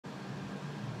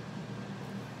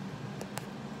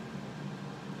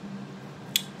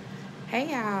Hey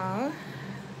y'all,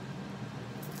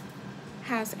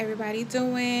 how's everybody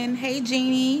doing? Hey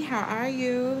Jeannie, how are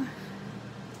you?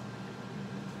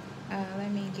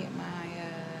 Let me get my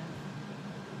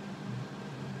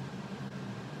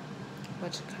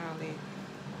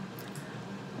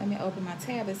let me open my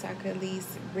tablet so I could at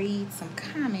least read some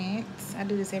comments. I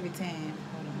do this every time.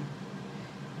 Hold on.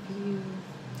 View.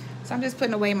 So I'm just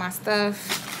putting away my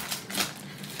stuff.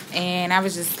 And I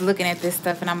was just looking at this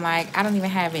stuff and I'm like, I don't even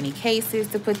have any cases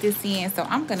to put this in. So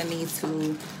I'm gonna need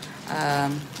to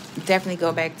definitely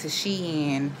go back to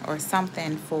Shein or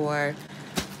something for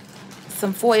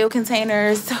some foil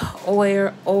containers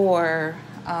or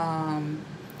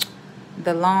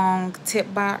the long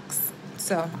tip box.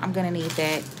 So I'm gonna need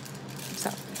that.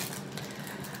 So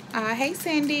hey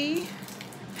Cindy,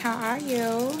 how are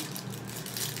you?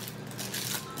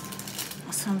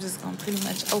 So I'm just gonna pretty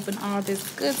much open all this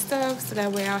good stuff so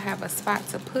that way I'll have a spot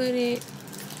to put it.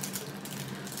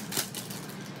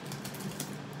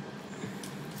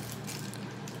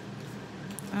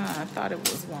 I thought it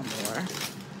was one more.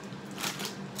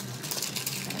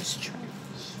 That's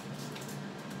trash.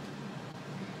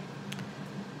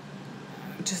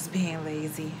 Just being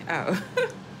lazy. Oh.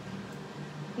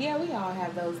 Yeah, we all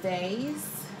have those days.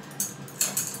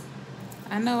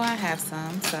 I know I have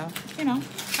some, so, you know,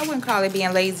 I wouldn't call it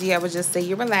being lazy. I would just say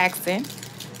you're relaxing.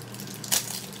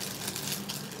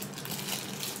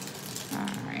 All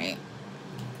right.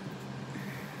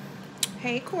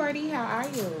 Hey, Cordy, how are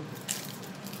you?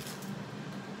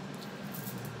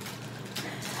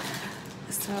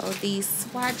 So these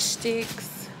swatch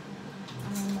sticks,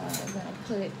 I'm gonna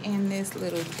put in this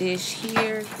little dish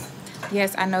here.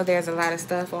 Yes, I know there's a lot of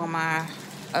stuff on my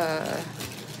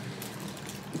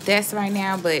desk right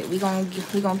now, but we gonna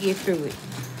get through it.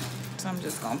 So I'm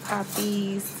just gonna pop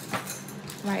these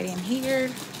right in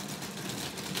here.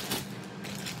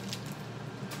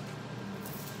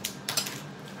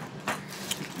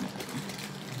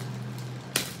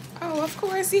 Oh, of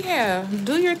course, yeah.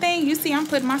 Do your thing. You see, I'm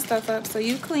putting my stuff up so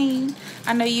you clean.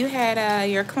 I know you had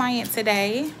your client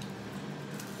today.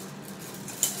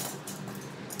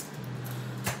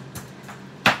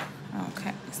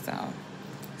 Okay, so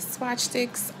swatch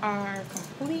sticks are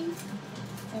complete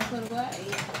and put away.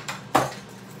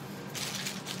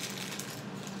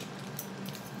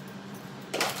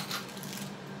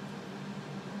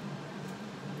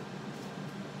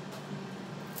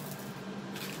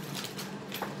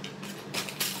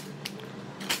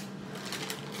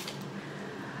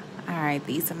 All right,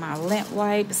 these are my lint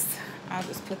wipes. I'll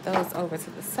just put those over to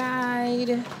the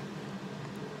side.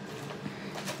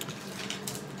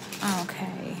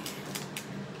 Okay,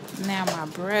 now my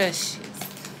brushes.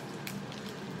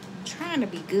 I'm trying to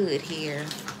be good here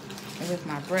with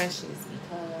my brushes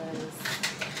because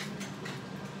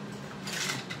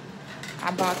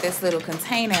I bought this little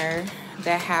container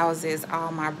that houses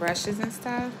all my brushes and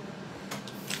stuff.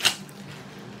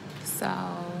 So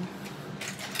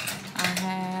I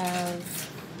have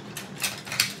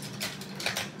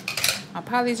my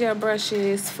polygel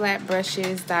brushes, flat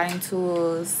brushes, dotting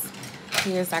tools.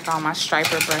 Here's like all my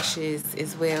striper brushes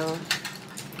as well.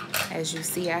 As you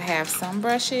see, I have some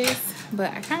brushes,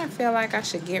 but I kind of feel like I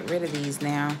should get rid of these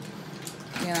now.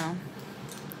 You know,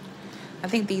 I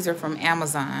think these are from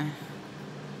Amazon.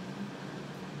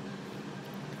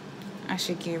 I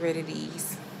should get rid of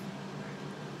these.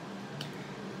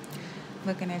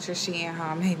 Looking at your Shein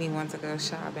haul made me want to go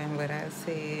shopping, but I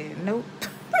said nope.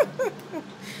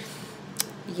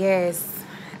 Yes,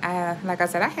 like I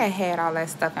said, I had all that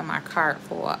stuff in my cart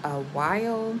for a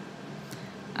while.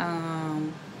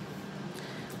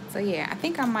 So yeah, I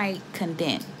think I might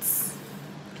condense.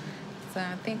 So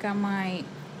I think I might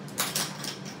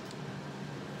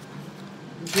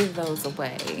give those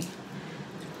away.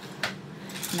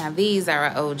 Now these are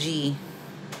an OG,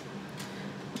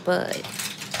 but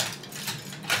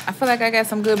I feel like I got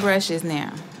some good brushes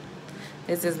now.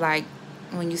 This is like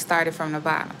when you started from the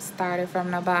bottom. Started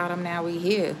from the bottom, now we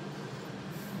here.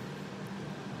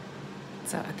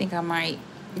 So I think I might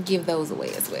give those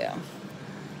away as well.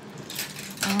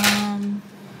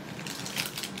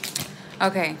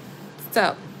 Okay,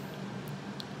 so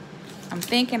I'm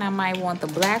thinking I might want the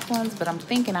black ones, but I'm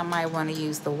thinking I might want to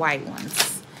use the white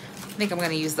ones. I think I'm going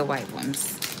to use the white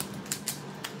ones.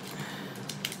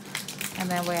 And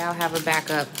that way I'll have a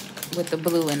backup with the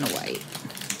blue and the white.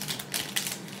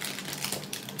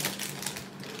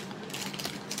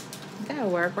 That'll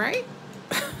work, right?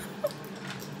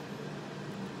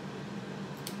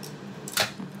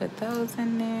 Put those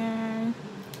in there.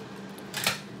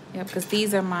 Yep, because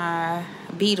these are my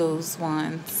Beatles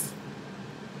ones.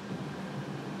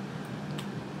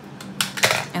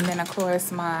 And then, of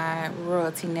course, my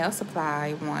Royalty Nail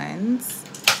Supply ones.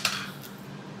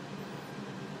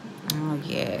 Oh,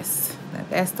 yes.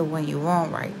 That's the one you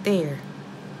want right there.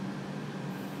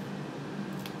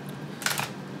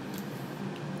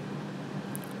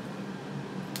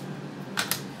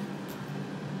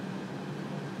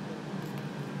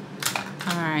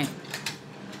 Alright.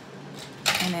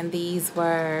 And then these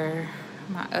were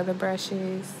my other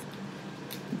brushes.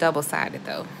 Double-sided,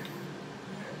 though.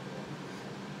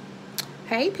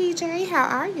 Hey, PJ. How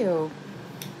are you?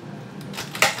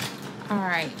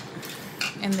 Alright.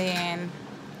 And then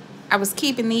I was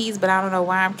keeping these, but I don't know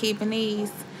why I'm keeping these.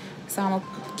 So I'm going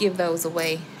to give those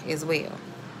away as well.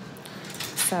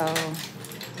 So,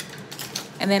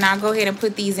 and then I'll go ahead and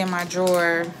put these in my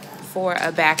drawer for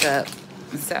a backup.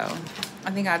 So,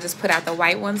 I think I'll just put out the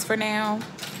white ones for now.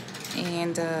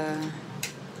 And,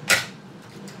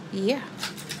 yeah.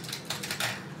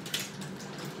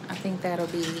 I think that'll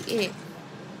be it.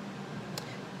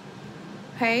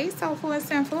 Hey, Soulful and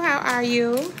Sinful, how are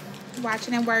you?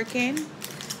 Watching and working.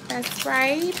 That's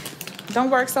right.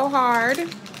 Don't work so hard. Put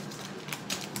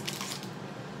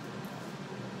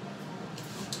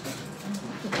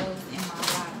those in my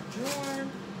bottom drawer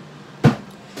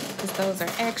because those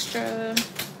are extra.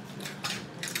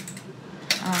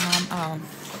 Oh,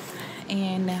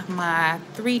 and my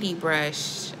 3D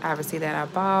brush, obviously, that I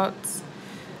bought.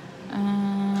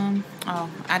 Oh,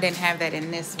 I didn't have that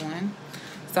in this one.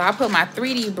 So I put my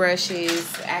 3D brushes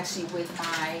actually with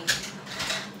my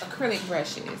acrylic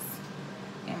brushes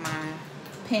and my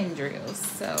pen drills.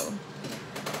 So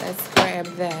let's grab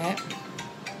that.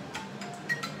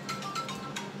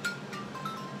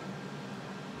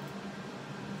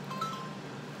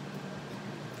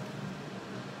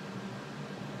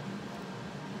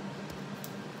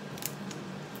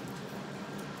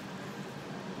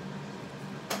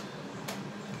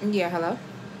 Yeah, hello?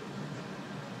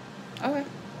 Okay.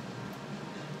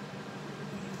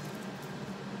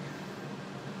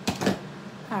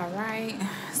 All right,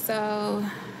 so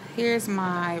here's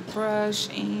my brush,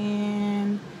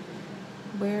 and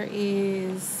where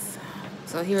is,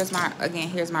 so here's my, again,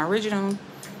 here's my original.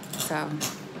 So I'm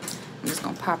just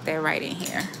gonna pop that right in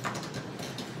here.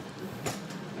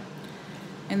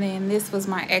 And then this was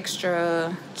my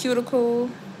extra cuticle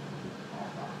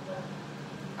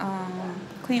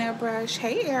cleanup brush.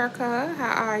 Hey, Erica,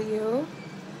 how are you?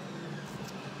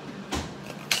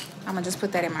 I'm gonna just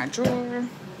put that in my drawer.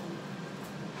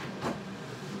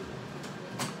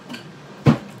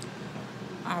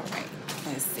 All right,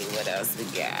 let's see what else we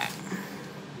got.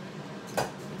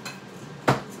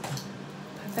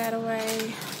 Put that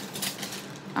away.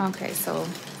 Okay, so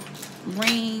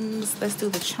rings, let's do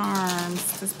the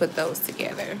charms. Let's put those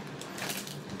together.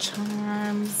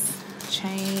 Charms,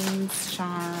 chains,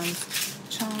 charms,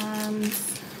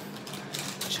 charms,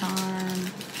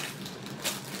 charm.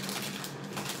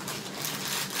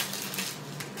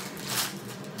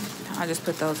 I'll just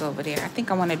put those over there. I think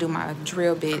I want to do my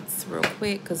drill bits real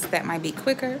quick because that might be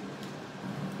quicker.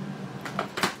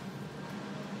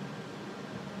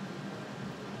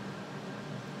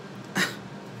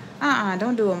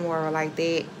 Don't do a moral like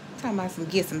that. I'm talking about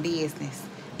get some business.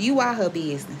 You are her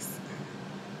business.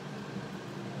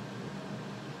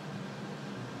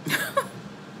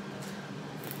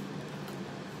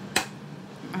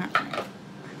 Alright.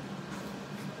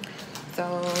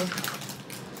 So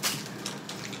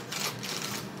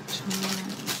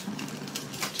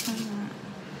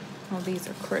oh, these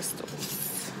are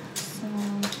crystals. So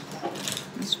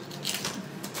let's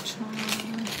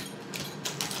charm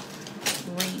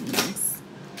rings.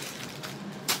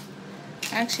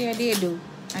 Actually, I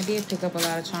did pick up a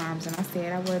lot of charms, and I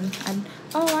said I wouldn't.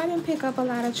 Oh, I didn't pick up a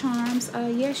lot of charms.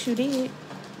 Yes, you did.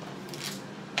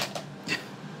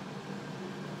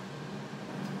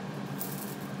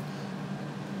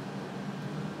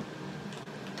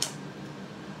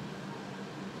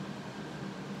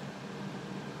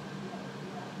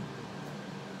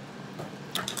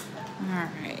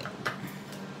 Alright.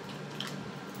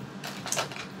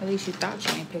 At least you thought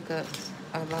you didn't pick up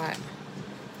a lot.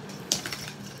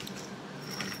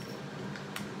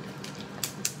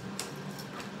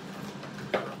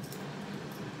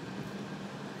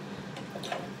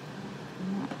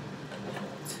 One,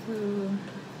 2,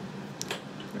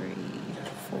 3,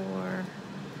 4,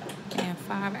 and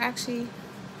 5. Actually,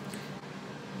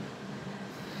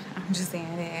 I'm just saying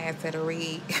I didn't ask her to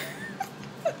read.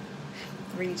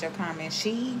 Read your comment.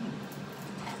 She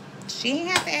ain't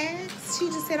have to ask. She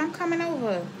just said, I'm coming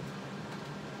over.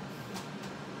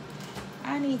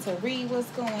 I need to read what's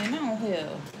going on here.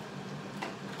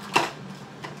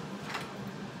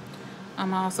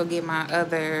 I'm also get my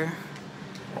other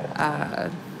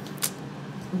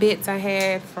bits I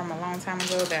had from a long time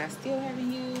ago that I still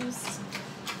haven't used.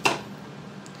 I'm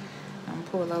gonna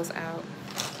pull those out.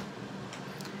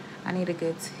 I need a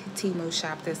good Temu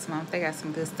shop this month. They got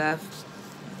some good stuff.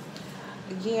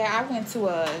 Yeah, I went to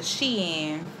a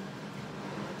Shein.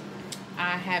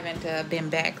 I haven't been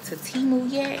back to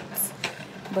Temu yet,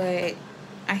 but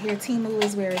I hear Temu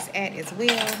is where it's at as well.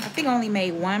 I think I only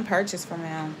made one purchase from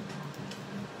them.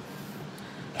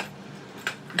 So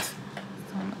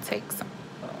I'm gonna take some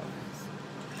of those.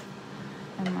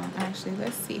 And actually,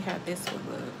 let's see how this will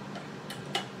look.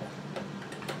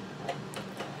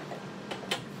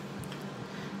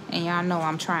 And y'all know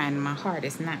I'm trying my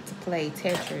hardest not to play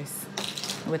Tetris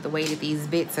with the way that these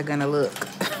bits are gonna look.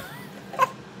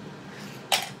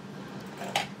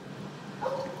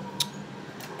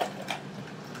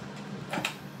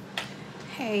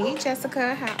 Hey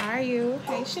Jessica, how are you?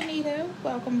 Hey Shanita,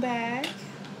 welcome back.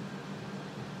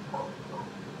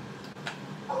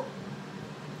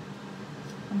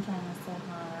 I'm trying so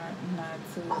hard not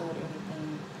to order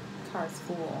anything. Cart's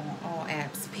full on all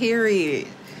apps, period.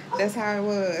 That's how it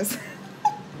was.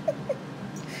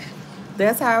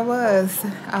 That's how it was.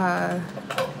 I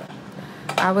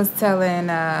was telling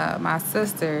my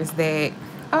sisters that,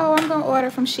 oh, I'm gonna order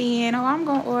from Shein. Oh, I'm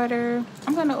gonna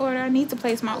order. I need to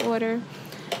place my order.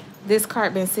 This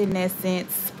cart been sitting there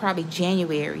since probably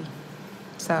January.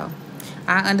 So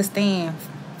I understand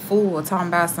fool talking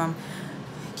about some,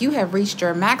 you have reached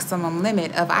your maximum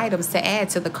limit of items to add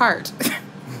to the cart.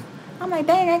 I'm like,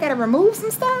 dang, I gotta remove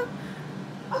some stuff.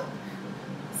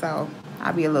 So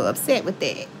I'll be a little upset with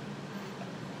that.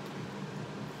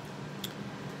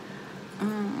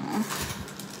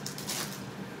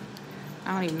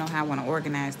 I don't even know how I want to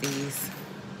organize these.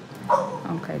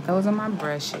 Okay, those are my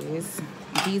brushes.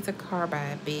 These are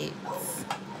carbide bits.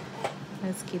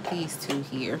 Let's get these two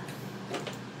here.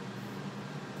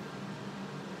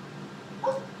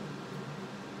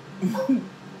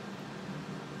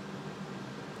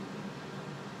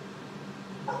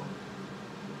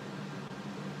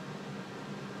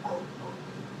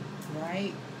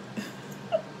 Right?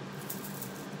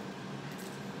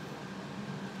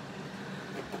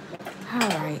 All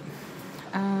right.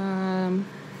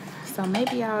 So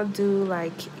maybe I'll do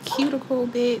like cuticle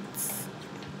bits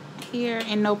here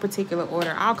in no particular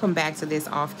order. I'll come back to this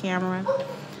off camera.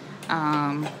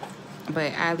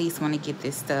 But I at least want to get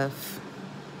this stuff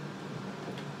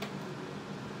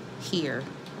here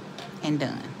and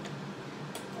done.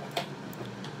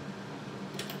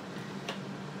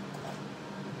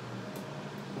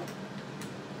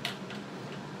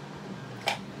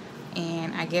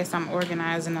 And I guess I'm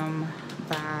organizing them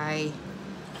by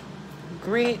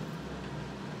grit.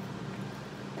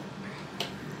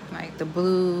 Like the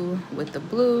blue with the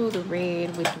blue, the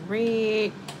red with the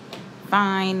red.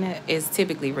 Fine is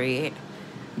typically red.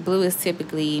 Blue is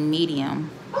typically medium.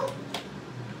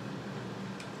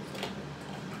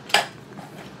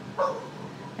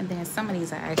 And then some of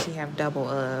these I actually have double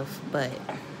of, but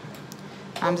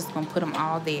I'm just gonna put them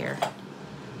all there.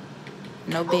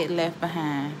 No bit left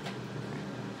behind.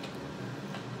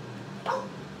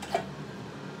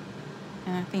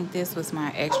 And I think this was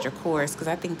my extra coarse because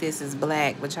I think this is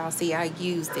black, but y'all see I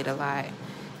used it a lot.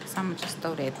 So I'm gonna just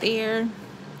throw that there.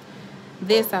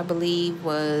 This I believe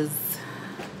was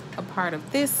a part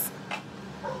of this.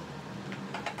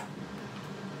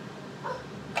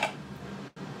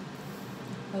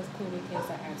 Let's clear in case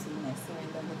I absolutely necessary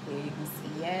double clear. You can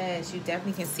see, yes, you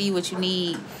definitely can see what you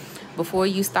need before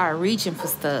you start reaching for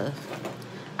stuff.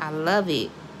 I love it.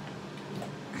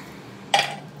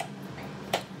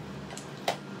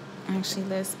 Actually,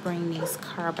 let's bring these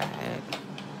carbide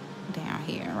down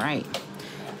here, right?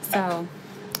 So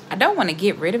I don't want to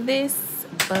get rid of this,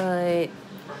 but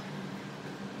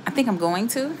I think I'm going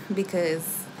to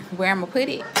because where I'm gonna put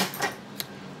it.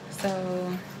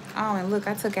 So, oh, and look,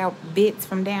 I took out bits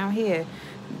from down here.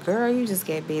 Girl, you just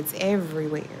get bits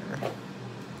everywhere.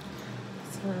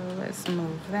 So let's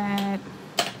move that.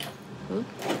 Oop.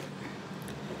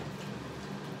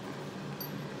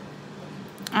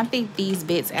 I think these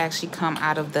bits actually come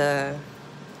out of the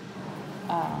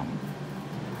these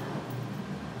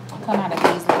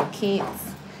little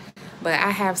kits, but I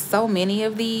have so many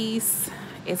of these,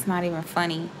 it's not even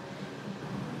funny.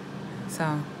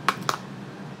 So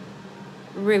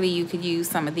really you could use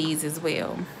some of these as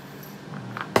well.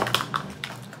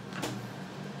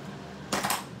 I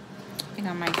think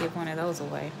I might give one of those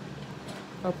away,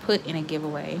 or put in a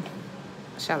giveaway,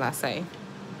 shall I say.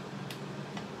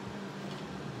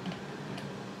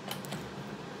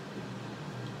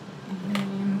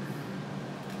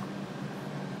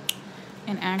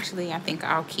 And actually, I think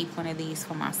I'll keep one of these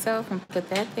for myself and put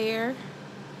that there.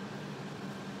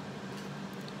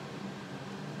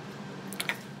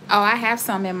 Oh, I have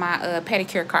some in my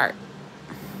pedicure cart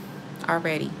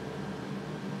already.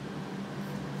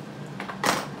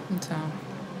 And so,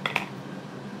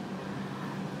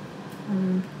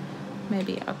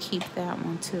 maybe I'll keep that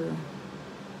one too.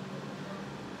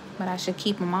 But I should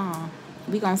keep them all.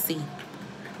 We gonna see.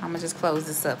 I'm gonna just close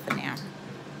this up for now.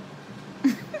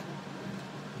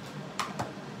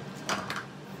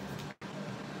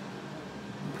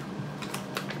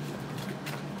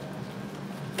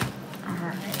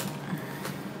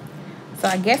 So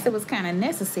I guess it was kind of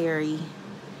necessary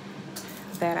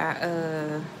that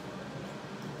I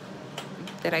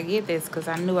get this, because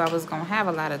I knew I was gonna have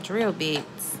a lot of drill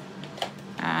bits.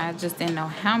 I just didn't know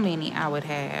how many I would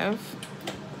have.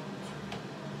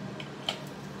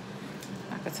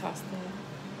 I could toss that.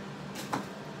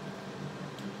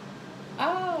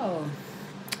 Oh,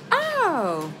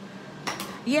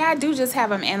 yeah, I do just have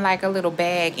them in like a little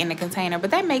bag in the container, but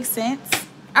that makes sense.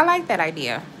 I like that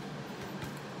idea.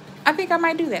 I think I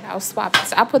might do that. I'll swap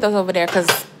this. I'll put those over there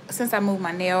because since I moved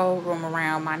my nail room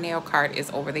around, my nail cart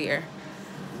is over there.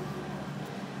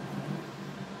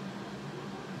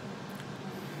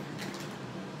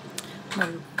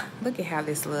 Look at how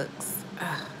this looks.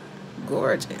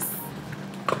 Gorgeous.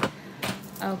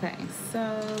 Okay,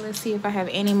 so let's see if I have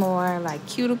any more like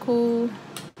cuticle.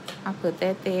 I'll put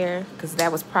that there because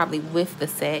that was probably with the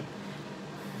set.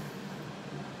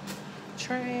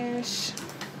 Trash.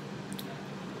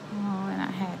 Oh, and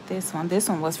I had this one. This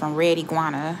one was from Red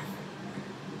Iguana.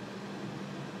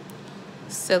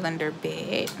 Cylinder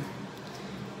bed.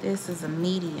 This is a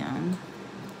medium.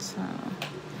 So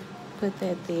put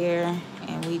that there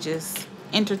and we just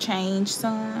interchange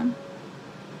some.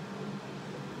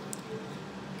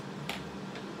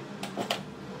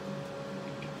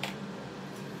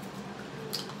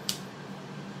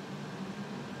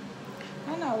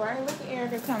 I know, right? Look at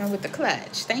Erica coming with the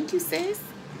clutch. Thank you, sis.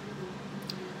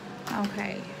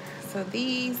 Okay, so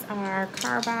these are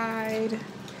carbide.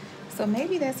 So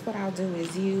maybe that's what I'll do,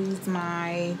 is use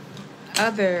my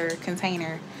other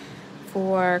container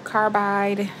for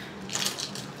carbide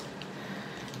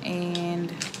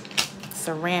and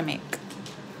ceramic.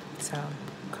 So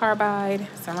carbide,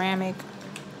 ceramic,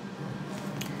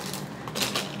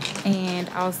 and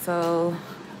also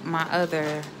my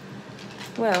other,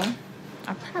 well,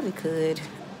 I probably could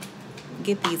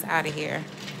get these out of here.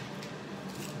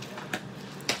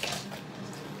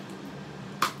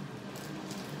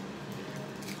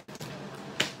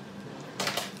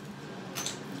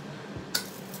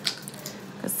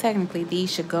 Because technically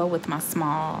these should go with my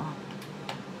small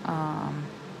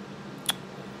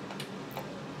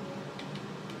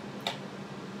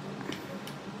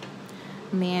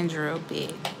mandrel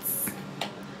bits.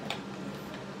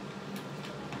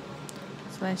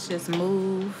 So let's just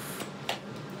move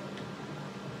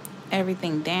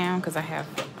everything down because I have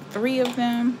 3 of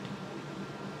them.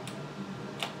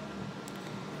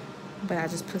 But I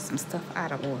just put some stuff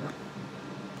out of order.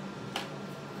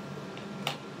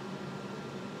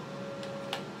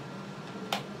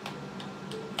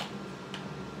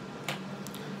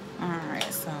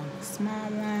 Alright, so small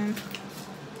one.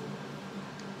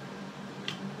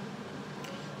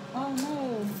 Oh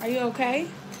no, are you okay,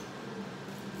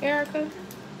 Erica?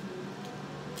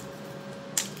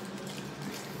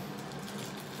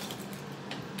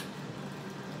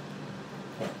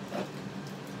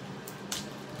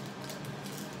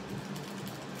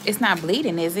 It's not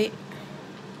bleeding, is it?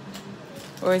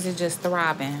 Or is it just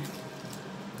throbbing?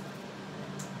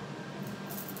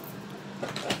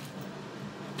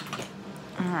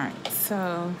 Alright,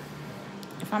 so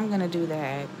if I'm gonna do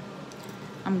that,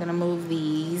 I'm gonna move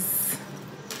these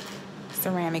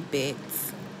ceramic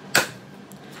bits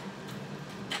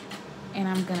and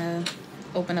I'm gonna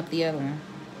open up the other one.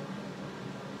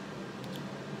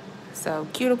 So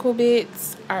cuticle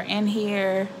bits are in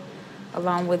here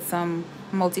along with some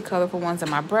multi-colorful ones of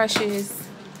my brushes.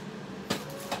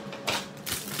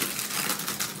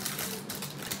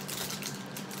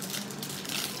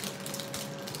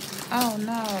 Oh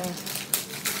no.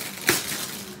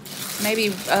 Maybe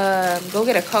go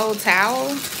get a cold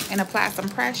towel and apply some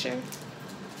pressure.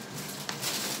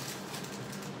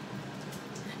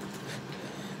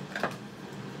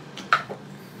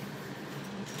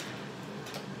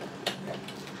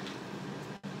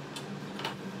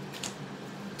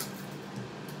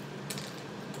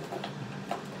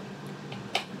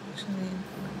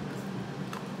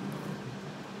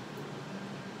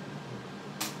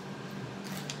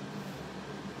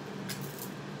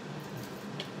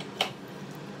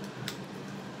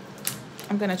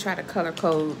 I'm gonna try to color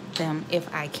code them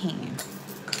if I can.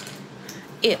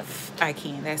 If I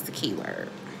can, that's the key word.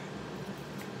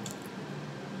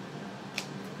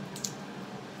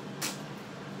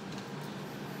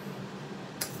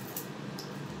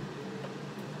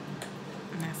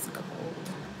 That's gold.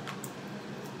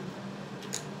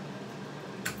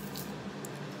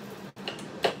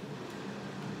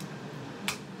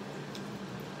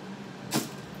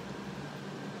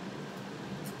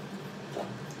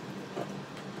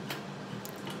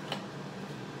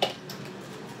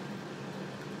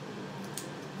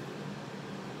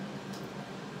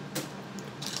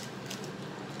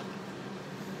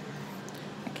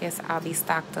 Guess I'll be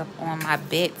stocked up on my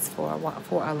bits for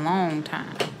a long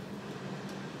time.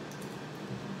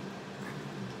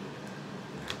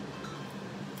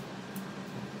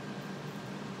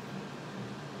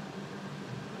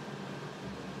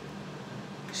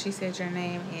 She said your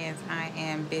name is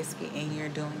IamBiscuit and you're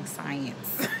doing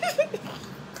science.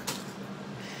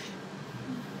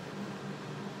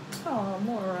 Oh,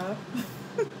 Mora.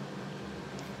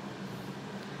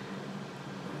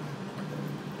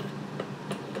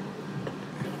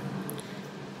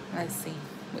 Let's see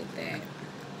with that.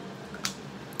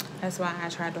 That's why I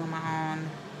try doing my own.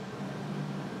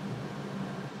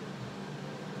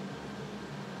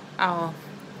 Oh,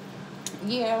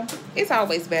 yeah. It's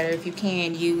always better if you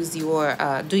can use your,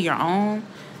 do your own.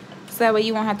 So that way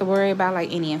you won't have to worry about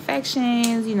like any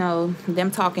infections, you know, them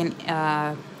talking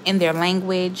in their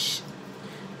language,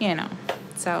 you know.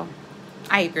 So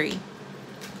I agree.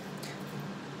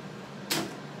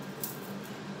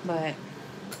 But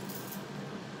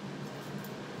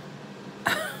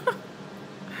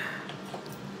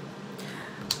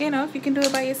you know, if you can do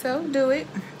it by yourself, do it.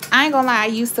 I ain't gonna lie, I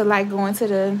used to like going to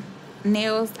the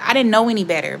nails. I didn't know any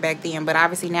better back then, but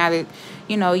obviously now that,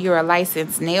 you know, you're a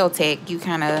licensed nail tech, you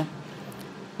kind of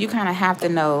have to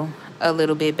know a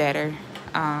little bit better.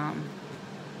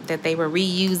 That they were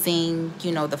reusing,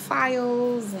 you know, the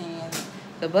files and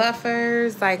the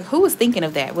buffers. Like, who was thinking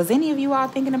of that? Was any of you all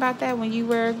thinking about that when you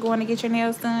were going to get your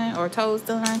nails done or toes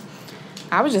done?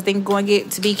 I was just thinking going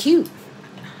to be cute.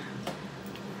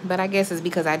 But I guess it's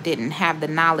because I didn't have the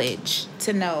knowledge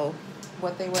to know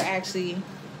what they were actually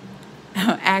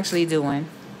doing.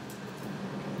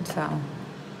 So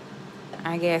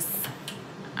I guess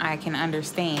I can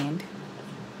understand.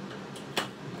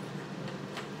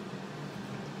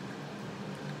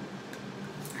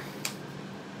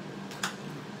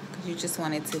 You just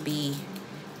want it to be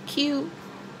cute.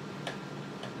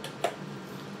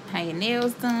 Have your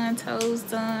nails done, toes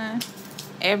done,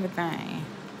 everything.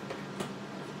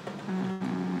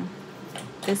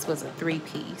 This was a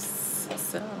 3-piece,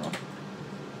 so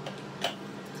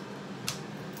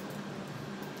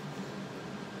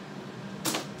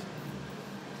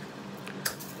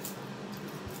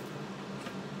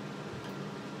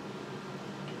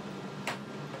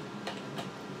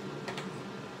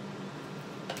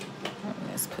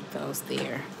let's put those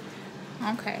there.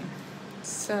 Okay,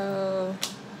 so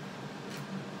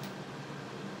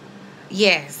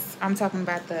yes, I'm talking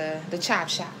about the chop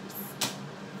shops.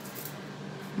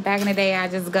 Back in the day, I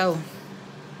just go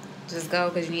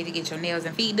because you need to get your nails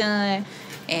and feet done,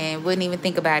 and wouldn't even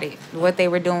think about it. What they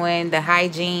were doing, the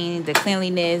hygiene, the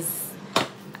cleanliness,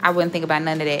 I wouldn't think about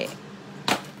none of that.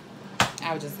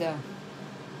 I would just go.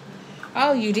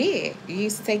 Oh, you did? You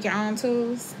used to take your own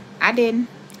tools? I didn't.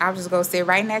 I would just go sit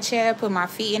right in that chair, put my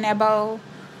feet in that bowl,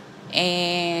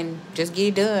 and just get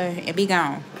it done and be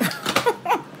gone.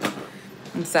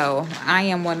 And so I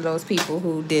am one of those people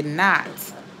who did not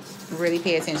really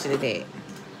pay attention to that.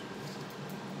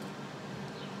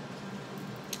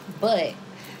 But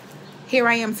here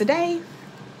I am today.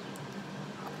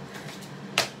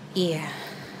 Yeah,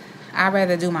 I'd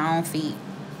rather do my own feet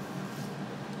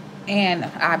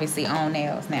and obviously own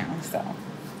nails now. So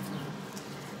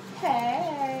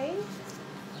hey,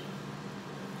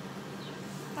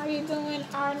 how you doing,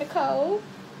 R. Nicole?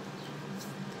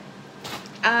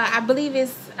 I believe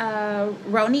it's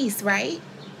Ronice, right?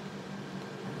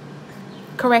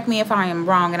 Correct me if I am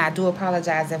wrong, and I do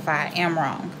apologize if I am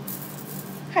wrong.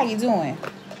 How you doing?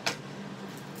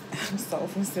 So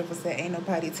from Simple said, ain't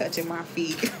nobody touching my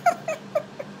feet.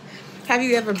 Have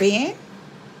you ever been?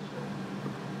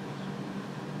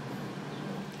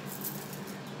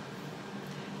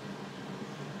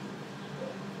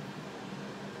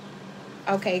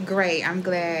 Okay, great. I'm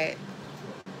glad.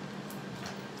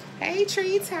 Hey,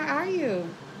 Treats, how are you?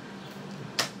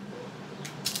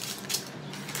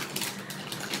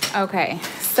 Okay,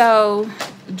 so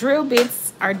drill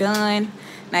bits are done.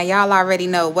 Now, y'all already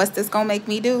know what's this gonna make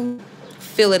me do?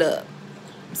 Fill it up.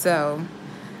 So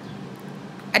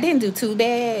I didn't do too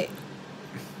bad,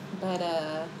 but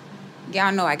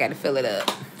y'all know I got to fill it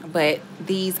up. But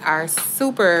these are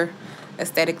super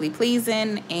aesthetically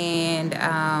pleasing, and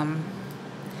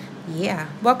yeah.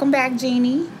 Welcome back,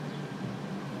 Jeannie.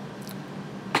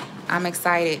 I'm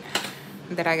excited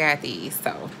that I got these,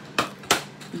 so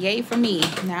yay for me.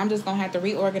 Now I'm just gonna have to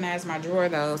reorganize my drawer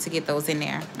though to get those in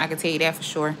there. I can tell you that for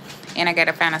sure. And I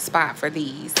gotta find a spot for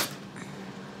these.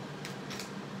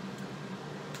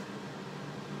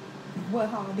 What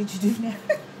haul did you do now?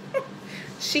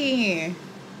 Shein.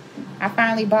 I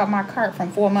finally bought my cart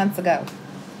from 4 months ago.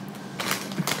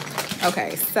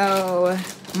 Okay, so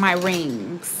my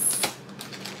rings.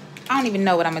 I don't even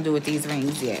know what I'm gonna do with these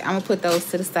rings yet. I'm gonna put those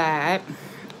to the side.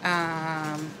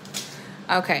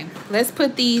 Okay, let's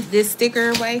put this sticker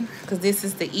away, because this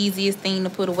is the easiest thing to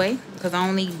put away, because I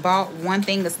only bought one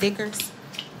thing of stickers.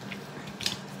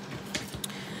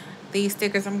 These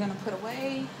stickers I'm gonna put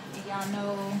away. And y'all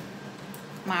know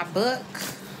my book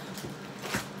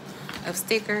of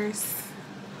stickers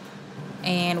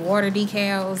and water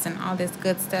decals and all this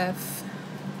good stuff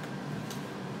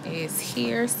is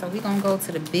here. So we're gonna go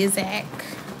to the Bizak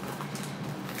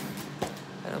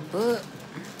for the book.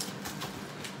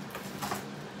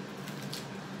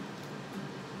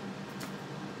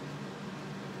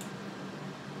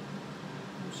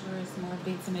 I'm sure it's more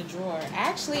bits in the drawer.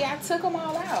 Actually, I took them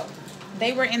all out.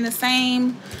 They were in the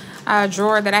same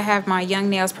drawer that I have my Young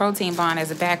Nails protein bond as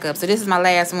a backup. So this is my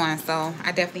last one, so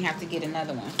I definitely have to get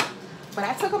another one. But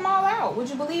I took them all out. Would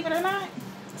you believe it or not?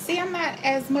 See, I'm not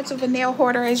as much of a nail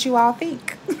hoarder as you all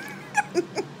think.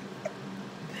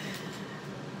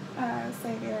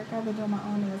 Say, Eric, I've been doing my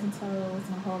own nails and toes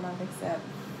my whole life, except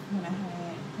when I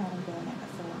had them done at the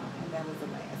salon, and that was the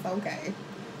last. Okay.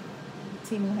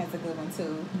 Timu has a good one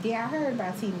too. Yeah, I heard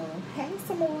about Timu. Hey,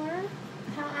 Samore.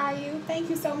 How are you? Thank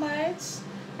you so much.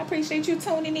 I appreciate you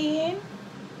tuning in.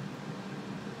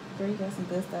 Girl, you got some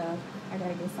good stuff. I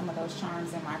gotta get some of those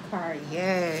charms in my cart.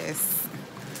 Yes.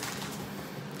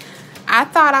 I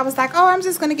thought, I was like, oh, I'm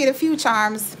just gonna get a few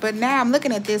charms, but now I'm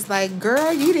looking at this like,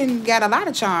 girl, you didn't got a lot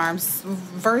of charms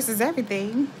versus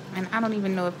everything, and I don't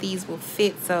even know if these will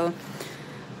fit. So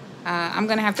I'm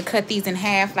gonna have to cut these in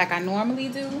half like I normally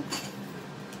do.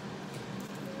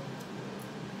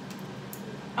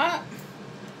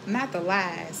 Not the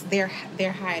lies. They're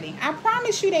hiding. I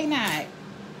promise you they not.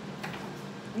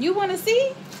 You want to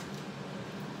see?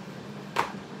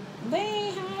 They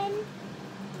ain't hiding.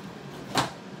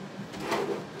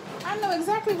 I know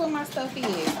exactly what my stuff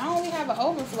is. I only have an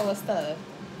overflow of stuff.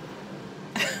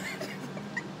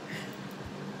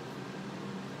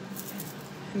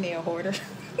 Nail hoarder.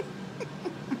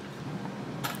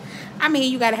 I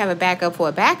mean, you got to have a backup for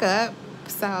a backup.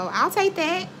 So I'll take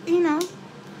that, you know.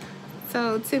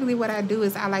 So typically what I do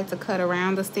is I like to cut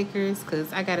around the stickers,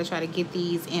 because I got to try to get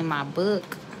these in my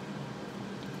book.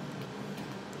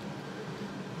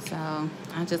 So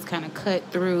I just kind of cut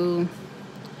through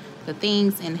the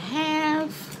things in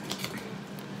half.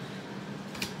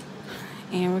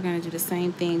 And we're going to do the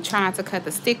same thing, trying to cut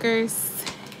the stickers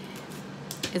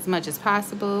as much as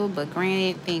possible. But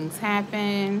granted, things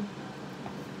happen.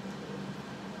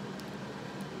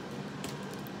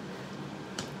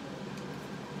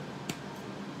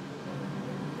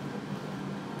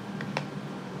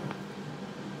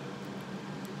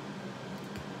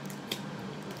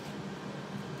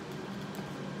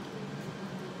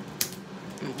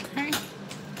 Okay,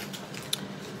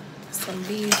 so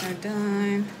these are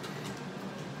done.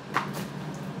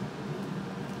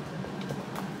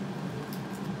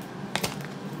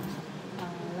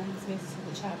 Last visit to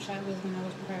the chop shop was when I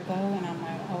was prepared to go, and I'm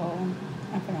like, oh,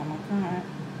 I forgot my card.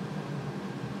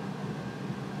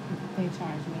 They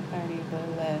charged me 30, but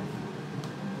left.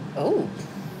 Oh,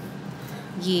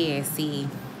 yeah, see,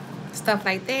 stuff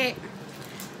like that,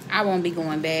 I won't be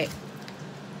going back.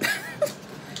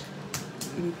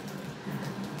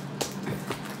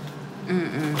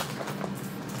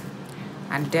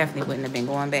 I definitely wouldn't have been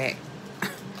going back.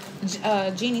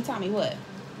 Jeannie, tell me what?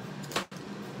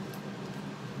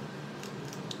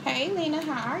 Hey, Lena,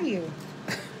 how are you?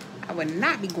 I would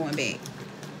not be going back.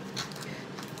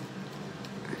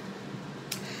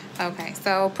 Okay,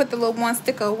 so put the little one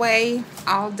sticker away.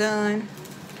 All done.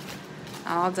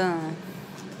 All done.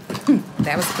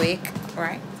 That was quick,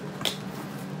 right?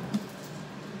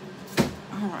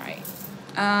 All right.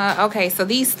 Okay, so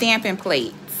these stamping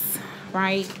plates,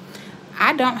 right?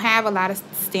 I don't have a lot of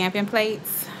stamping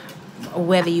plates,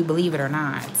 whether you believe it or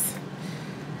not.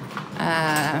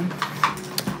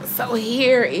 So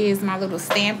here is my little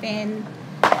stamping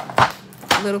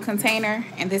little container,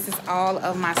 and this is all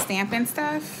of my stamping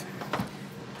stuff.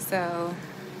 So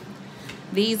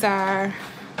These are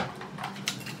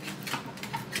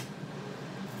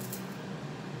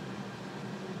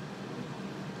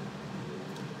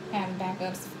have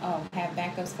backups. Oh, have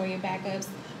backups for your backups.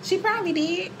 She probably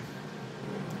did.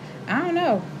 I don't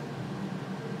know.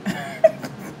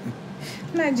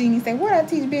 Not Jeannie said, what I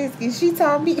teach Biscuit? She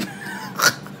taught me.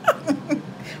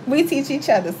 We teach each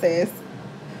other, sis.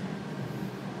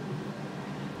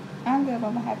 I'm good, but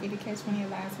I'm happy to catch one of your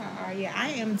lives. How are you? I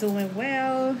am doing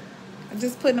well. I'm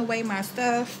just putting away my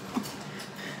stuff.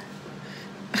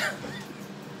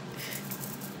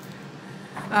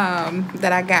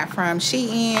 That I got from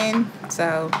Shein.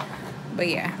 So, but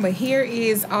yeah. But here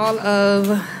is all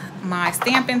of my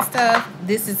stamping stuff.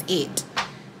 This is it.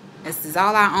 This is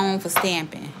all I own for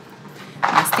stamping.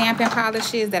 My stamping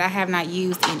polishes that I have not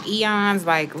used in eons.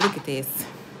 Like, look at this.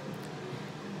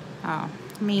 Oh,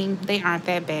 I mean, they aren't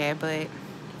that bad, but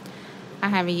I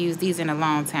haven't used these in a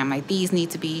long time. Like, these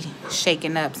need to be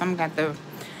shaken up. So I'm going to have to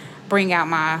bring out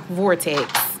my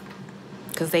Vortex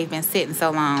because they've been sitting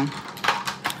so long.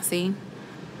 See?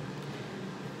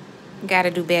 Got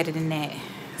to do better than that.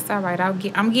 It's all right.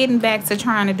 I'm getting back to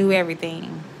trying to do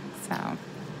everything. So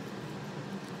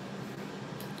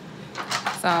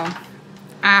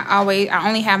I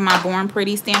only have my Born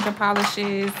Pretty stamping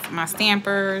polishes, my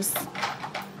stampers,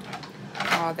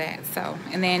 all that. So,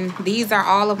 and then these are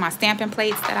all of my stamping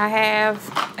plates that I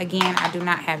have. Again, I do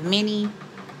not have many.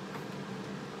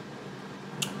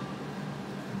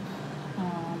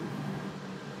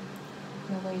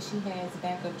 The way she has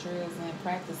backup drills and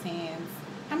practice hands.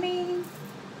 I mean,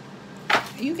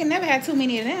 you can never have too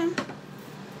many of them.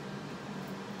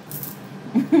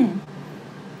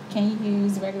 Can you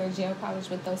use regular gel polish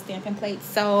with those stamping plates?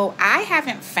 So I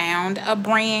haven't found a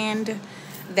brand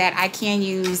that I can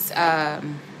use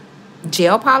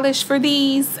gel polish for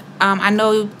these. I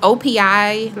know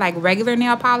OPI, like regular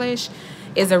nail polish,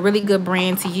 is a really good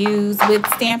brand to use with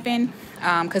stamping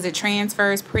because it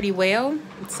transfers pretty well.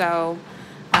 So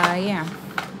yeah.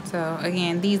 So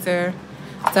again, these are,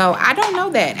 so I don't know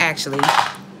that actually.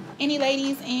 Any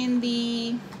ladies in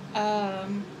the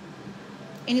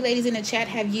chat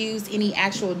have used any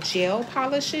actual gel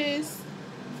polishes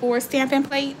for stamping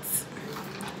plates?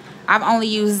 I've only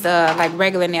used like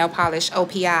regular nail polish,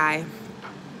 OPI.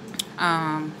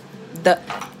 And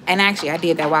actually I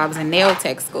did that while I was in nail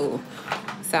tech school.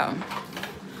 So,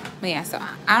 but yeah, so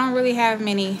I don't really have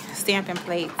many stamping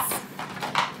plates.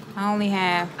 I only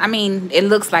have, I mean, it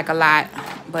looks like a lot,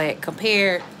 but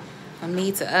compared for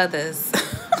me to others,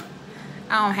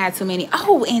 I don't have too many.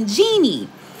 Oh, and Jeannie,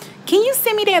 can you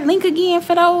send me that link again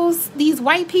for these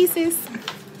white pieces?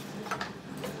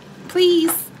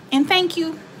 Please and thank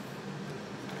you.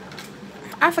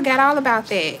 I forgot all about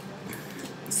that.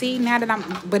 See, now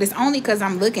that but it's only because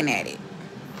I'm looking at it.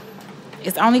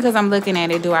 It's only because I'm looking at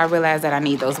it do I realize that I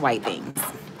need those white things.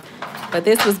 But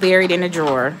this was buried in a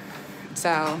drawer.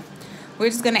 So we're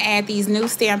just going to add these new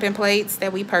stamping plates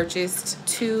that we purchased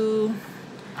to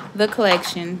the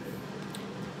collection.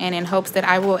 And in hopes that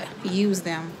I will use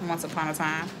them once upon a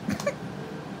time.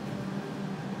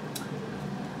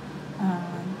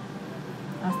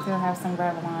 I still have some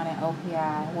Revlon and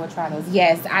OPI. We'll try those.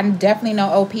 Yes, I definitely know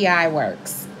OPI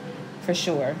works. For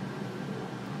sure.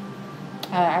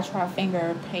 I tried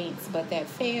finger paints, but that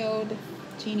failed.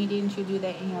 Jeannie, didn't you do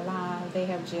that in your live? They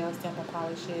have gel stamping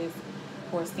polishes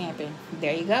for stamping.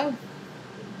 There you go.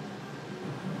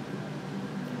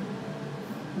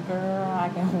 Girl, I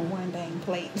got one dang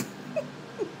plate.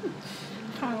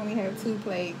 I only have 2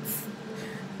 plates.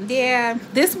 Yeah,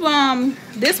 this one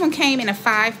came in a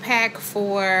 5-pack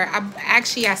for. I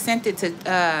sent it to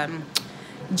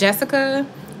Jessica,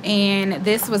 and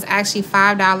this was actually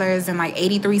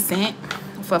 $5.83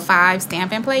 for 5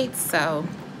 stamping plates. So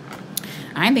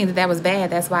I didn't think that was bad.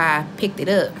 That's why I picked it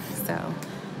up. So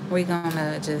we're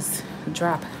gonna just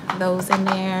drop those in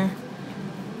there.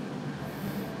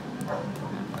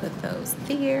 Put those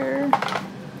there.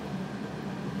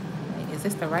 Wait, is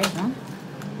this the right one?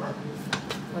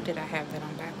 Or did I have that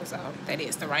on backwards? Oh, that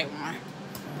is the right one.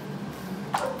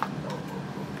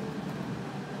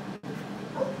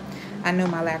 I knew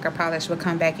my lacquer polish would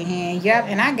come back in hand. Yep,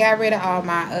 and I got rid of all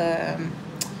my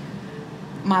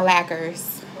my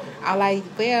lacquers. I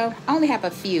only have a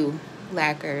few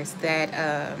lacquers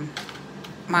that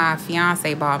my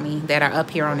fiance bought me that are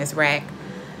up here on this rack.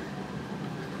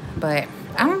 But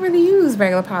I don't really use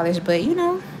regular polish, but you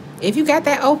know, if you got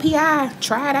that OPI,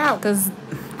 try it out because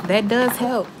that does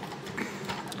help.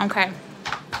 Okay.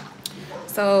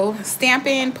 So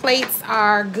stamping plates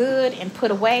are good and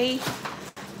put away.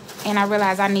 And I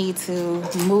realize I need to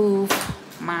move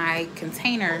my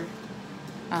container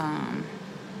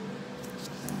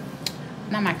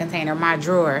not my container, my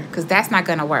drawer, because that's not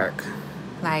gonna work.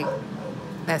 Like,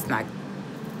 that's not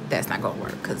gonna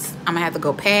work, because I'm gonna have to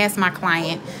go past my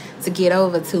client to get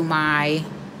over to my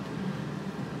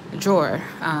drawer.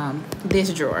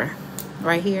 This drawer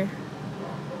right here.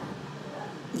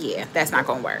 Yeah, that's not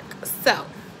gonna work. So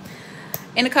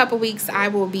in a couple weeks I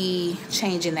will be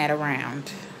changing that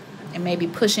around and maybe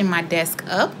pushing my desk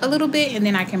up a little bit, and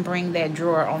then I can bring that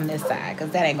drawer on this side,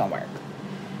 because that ain't gonna work.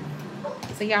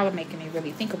 So y'all are making me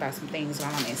really think about some things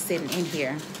while I'm sitting in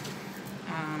here.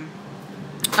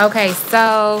 Okay,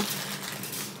 so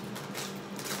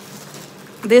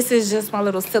this is just my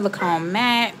little silicone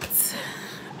mat.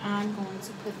 I'm going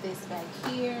to put this back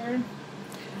here.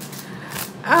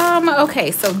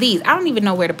 Okay, so these, I don't even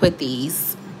know where to put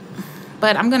these,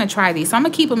 but I'm gonna try these. So I'm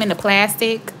gonna keep them in the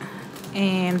plastic,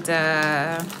 and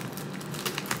I'm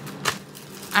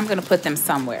gonna put them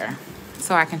somewhere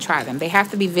so I can try them. They have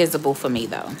to be visible for me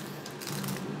though.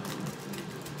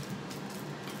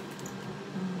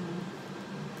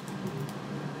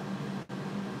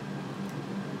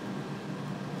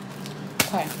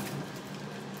 Okay.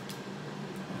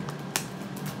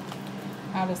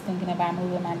 I was thinking about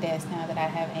moving my desk now that I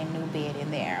have a new bed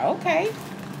in there. Okay.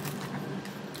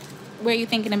 Where are you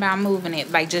thinking about moving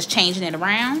it? Like just changing it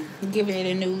around? Giving it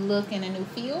a new look and a new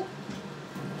feel?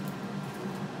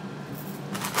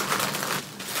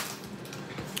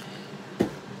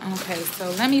 Okay, so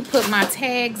let me put my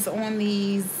tags on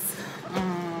these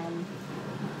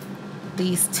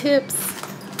tips.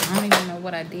 I don't even know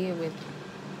what I did with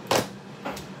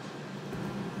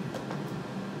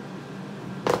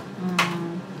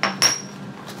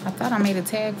I thought I made a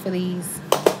tag for these,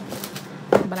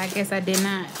 but I guess I did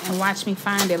not, and watch me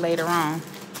find it later on.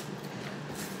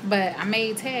 But I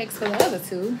made tags for the other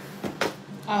two.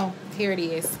 Oh, here it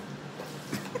is.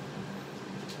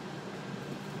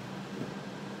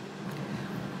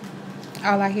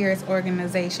 All I hear is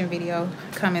organization video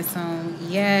coming soon.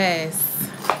 Yes.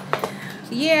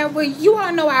 Yeah, well, you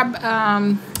all know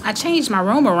I changed my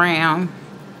room around,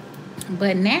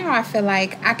 but now I feel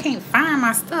like I can't find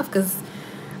my stuff because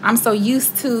I'm so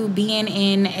used to being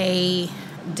in a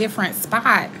different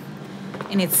spot,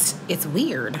 and it's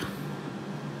weird.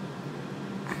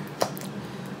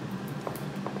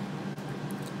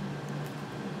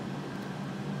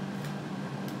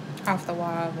 Off the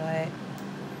wall, but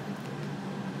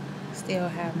still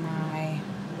have my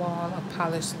wall of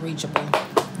polished reachable.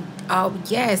 Oh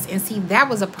yes, and see, that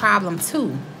was a problem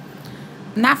too.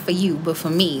 Not for you, but for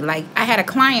me. Like, I had a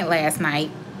client last night,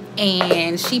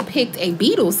 and she picked a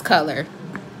Beatles color,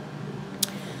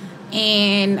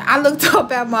 and I looked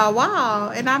up at my wall,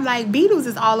 and I'm like, Beatles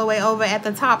is all the way over at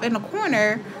the top in the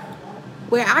corner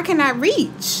where I cannot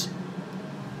reach.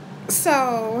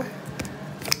 So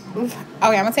okay,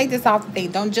 I'm gonna take this off the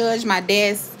thing. Don't judge my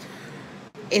desk.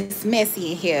 It's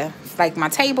messy in here. Like, my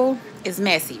table is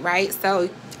messy, right? So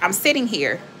I'm sitting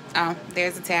here. Oh,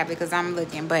 there's a tablet because I'm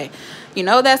looking, but you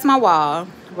know that's my wall,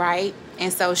 right?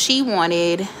 And so she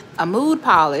wanted a mood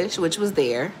polish, which was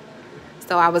there,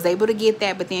 so I was able to get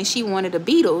that. But then she wanted a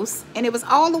Beatles, and it was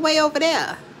all the way over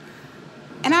there,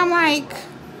 and I'm like,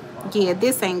 yeah,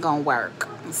 this ain't gonna work.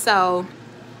 So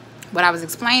what I was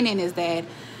explaining is that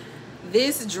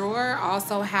this drawer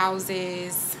also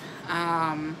houses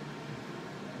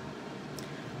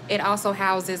it also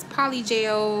houses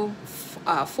polygel,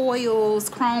 foils,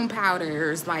 chrome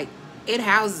powders. Like, it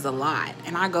houses a lot,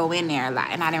 and I go in there a lot,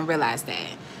 and I didn't realize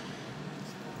that.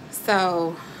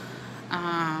 So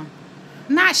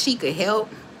not she could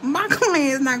help. My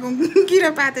client's not gonna get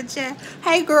up out the chair.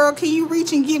 Hey girl, can you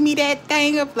reach and give me that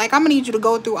thing up? Like, I'm gonna need you to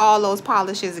go through all those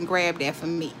polishes and grab that for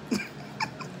me.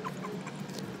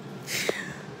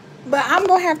 But I'm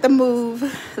gonna have to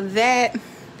move that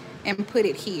and put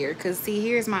it here, because see,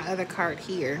 here's my other cart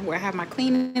here where I have my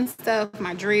cleaning stuff,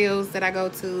 my drills that I go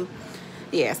to.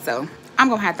 Yeah, so I'm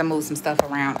gonna have to move some stuff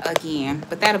around again,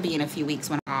 but that'll be in a few weeks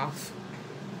when I'm off.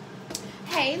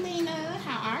 Hey Lena,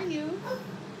 how are you?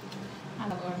 I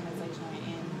love organization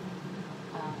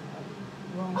and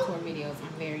room tour videos.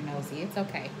 I'm very nosy. It's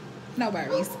okay, no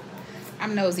worries.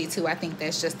 I'm nosy too. I think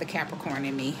that's just the Capricorn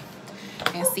in me.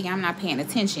 And see, I'm not paying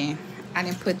attention. I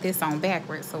didn't put this on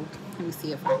backwards, so let me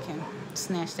see if I can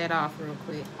snatch that off real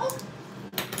quick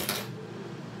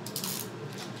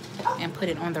and put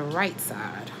it on the right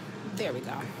side. There we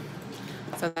go.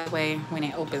 So that way when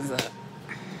it opens up.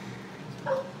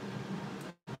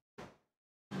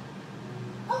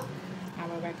 I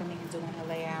would recommend doing a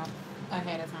layout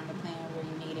ahead of time to plan where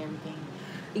you need everything.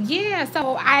 Yeah,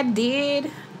 so I did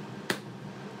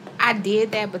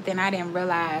that, but then I didn't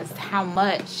realize how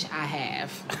much I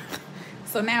have.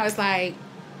 So now it's like,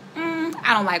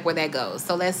 I don't like where that goes.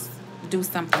 So let's do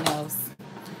something else.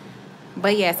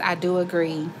 But yes, I do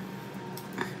agree.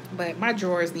 But my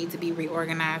drawers need to be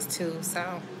reorganized too,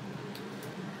 so.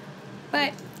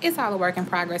 But it's all a work in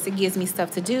progress. It gives me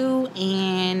stuff to do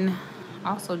and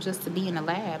also just to be in the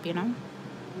lab, you know.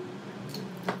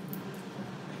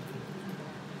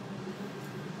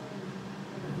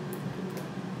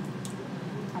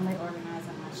 I'm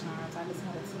reorganizing my charms. I just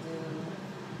wanted to do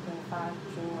the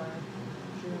 5-drawer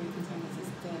jewelry containers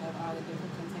instead of all the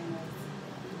different containers.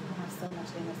 I have so much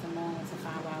in this moment to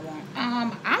find what I want.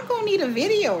 I'm gonna need a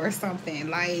video or something.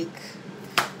 Like,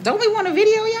 don't we want a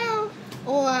video, y'all?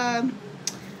 Or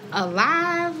a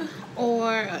live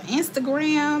or an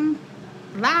Instagram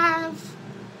live?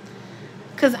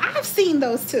 Cause I've seen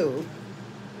those too.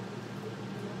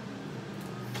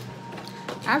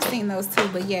 I've seen those too,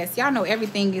 but yes, y'all know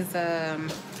everything is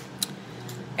in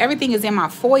my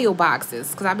foil boxes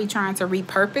because I be trying to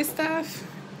repurpose stuff.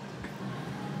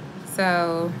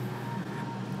 So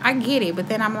I get it, but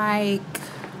then I'm like,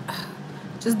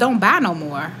 just don't buy no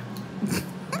more.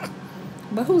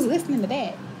 But who's listening to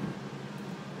that?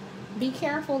 Be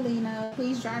careful, Lena.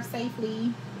 Please drive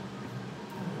safely.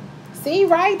 See,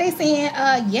 right? They saying,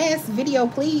 yes, video,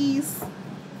 please.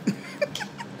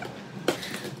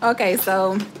 Okay,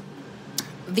 so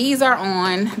these are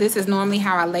on. This is normally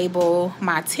how I label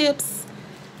my tips.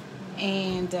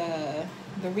 And the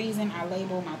reason I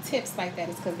label my tips like that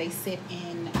is because they sit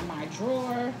in my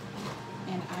drawer.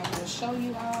 And I will show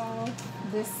you all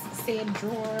this said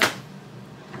drawer.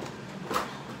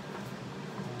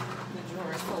 The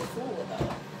drawer is so full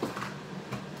though.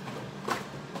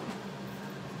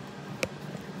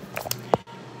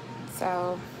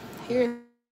 So here's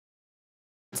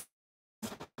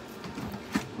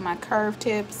my curved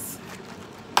tips.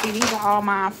 See, these are all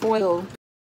my foil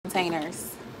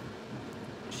containers.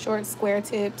 Short square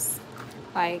tips,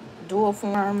 like dual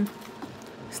form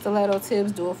stiletto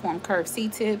tips, dual form curved C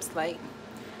tips. Like,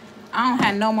 I don't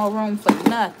have no more room for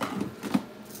nothing.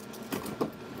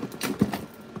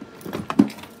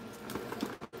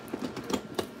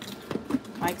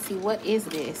 Like, see, what is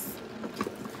this?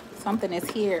 Something is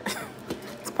here.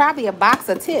 It's probably a box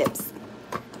of tips.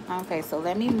 Okay, so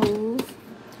let me move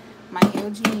my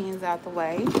LGNs out the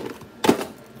way.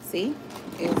 See,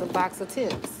 here's a box of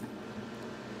tips.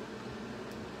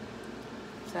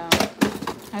 So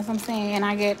that's what I'm saying. And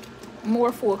I get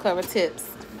more full cover tips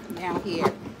down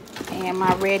here, and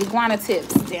my red iguana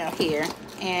tips down here,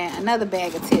 and another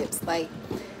bag of tips. Like,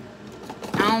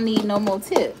 I don't need no more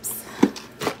tips.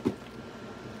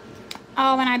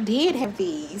 Oh, and I did have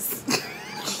these.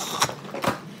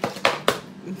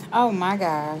 Oh my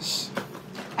gosh,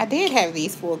 I did have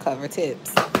these full cover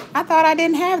tips. I thought I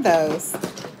didn't have those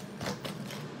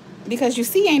because you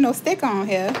see ain't no stick on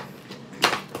here.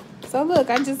 So look,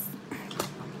 I just,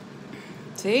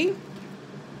 see?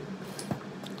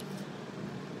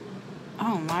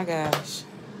 Oh my gosh.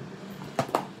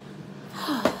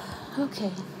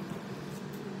 Okay.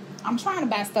 I'm trying to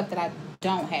buy stuff that I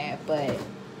don't have, but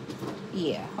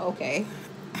yeah, okay.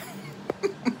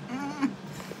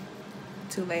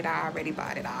 Too late, I already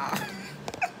bought it all.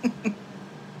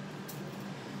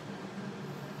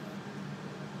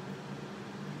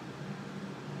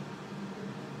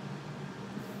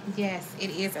 Yes,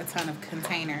 it is a ton of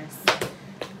containers.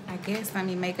 I guess let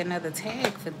me make another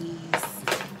tag for these.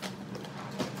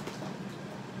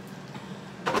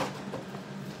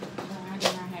 I do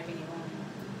not have any room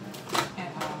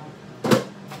at all.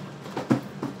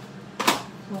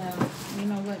 Well, you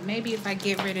know what? Maybe if I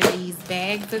get rid of these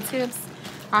bags of tips,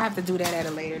 I'll have to do that at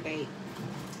a later date.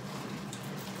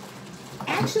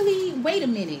 Actually, wait a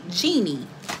minute. Jeannie,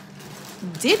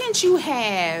 didn't you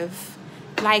have,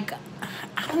 like,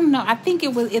 I don't know, I think it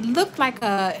looked like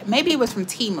a, maybe it was from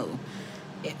Temu.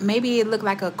 Maybe it looked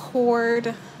like a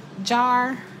cord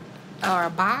jar or a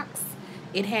box.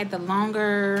 It had the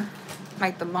longer,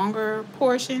 like the longer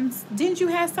portions. Didn't you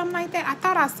have something like that? I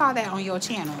thought I saw that on your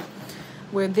channel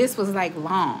where this was like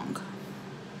long,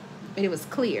 but it was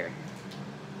clear.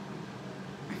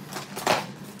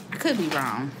 I could be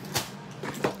wrong.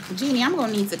 Jeannie, I'm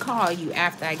gonna need to call you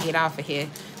after I get off of here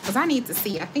because I need to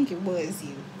see. I think it was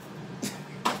you.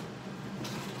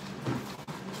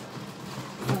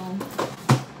 So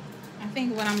I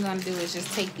think what I'm gonna do is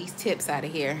just take these tips out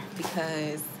of here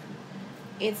because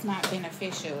it's not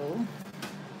beneficial.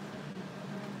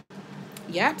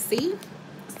 Yep, see?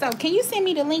 So can you send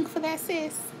me the link for that,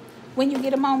 sis, when you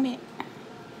get a moment?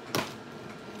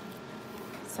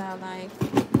 So like,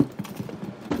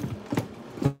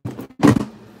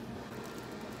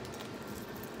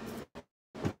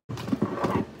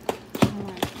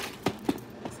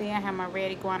 See, I have my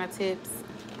red iguana tips.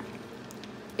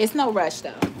 It's no rush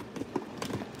though.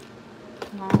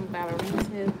 Long ballerina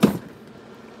tips.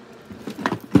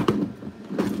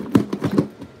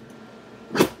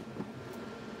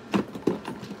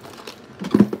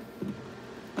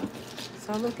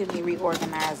 So look at me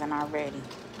reorganizing already.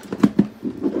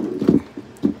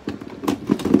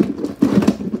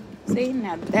 See,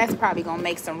 now that's probably gonna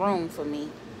make some room for me.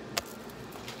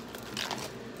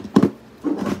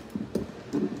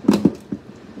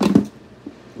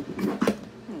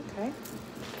 Okay.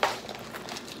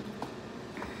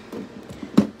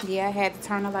 Yeah, I had to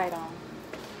turn the light on.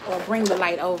 Or bring the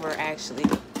light over, actually.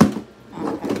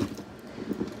 Okay.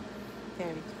 There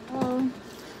we go.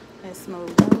 Let's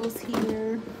move those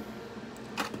here.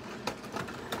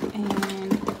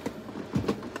 And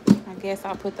I guess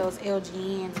I'll put those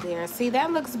LGNs there. See,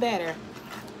 that looks better.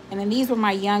 And then these were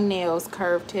my young nails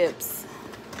curved tips.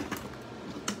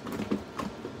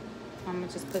 I'm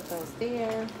gonna just put those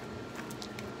there.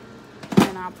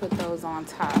 And I'll put those on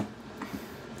top.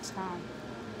 So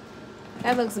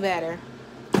that looks better.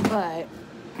 But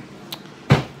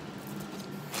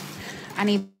I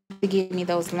need to get me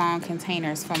those long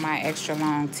containers for my extra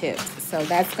long tips. So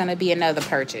that's gonna be another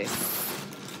purchase.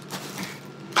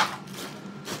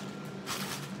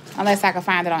 Unless I can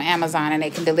find it on Amazon and they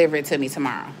can deliver it to me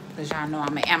tomorrow. Because y'all know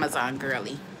I'm an Amazon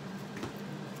girly.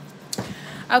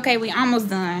 Okay, we almost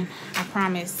done. I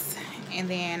promise. And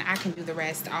then I can do the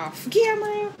rest off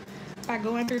camera by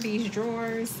going through these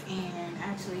drawers and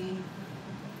actually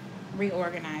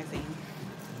reorganizing.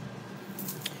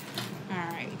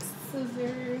 Alright,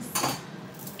 scissors.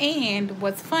 And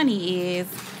what's funny is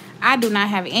I do not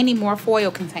have any more foil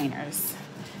containers.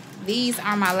 These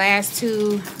are my last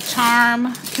two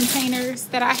charm containers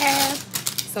that I have.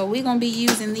 So we're going to be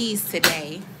using these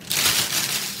today.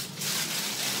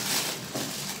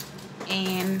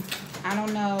 And I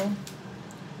don't know.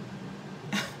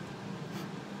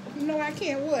 No, I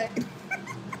can't what?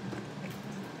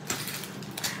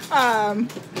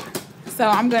 So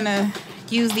I'm going to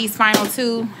use these final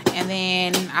two. And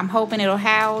then I'm hoping it'll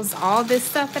house all this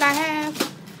stuff that I have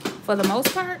for the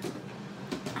most part.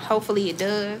 Hopefully it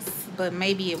does, but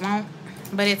maybe it won't.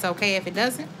 But it's okay if it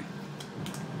doesn't.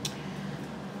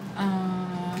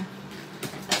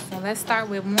 So let's start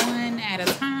with one at a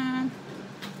time.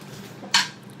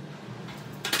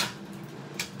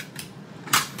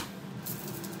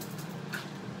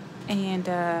 And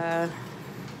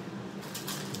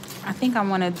I think I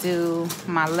want to do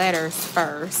my letters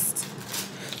first.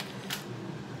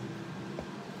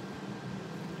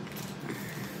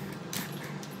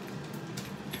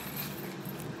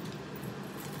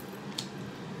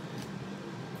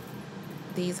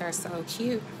 These are so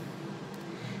cute.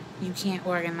 You can't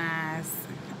organize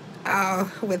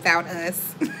without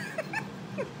us.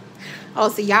 Oh,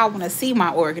 so y'all want to see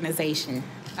my organization.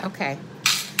 Okay.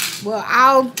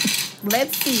 Well,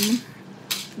 let's see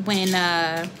when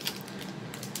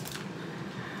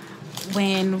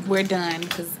we're done,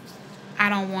 because I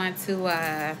don't want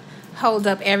to hold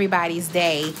up everybody's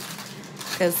day,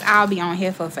 because I'll be on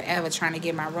here for forever trying to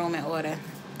get my room in order.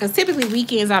 Because typically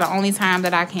weekends are the only time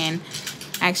that I can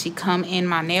actually come in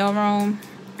my nail room.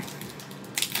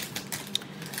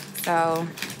 So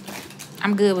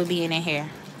I'm good with being in here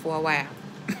for a while.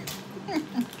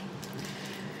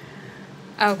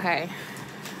 Okay,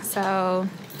 so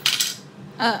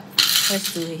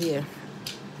let's do it here.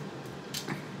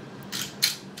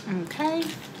 Okay.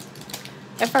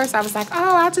 At first I was like,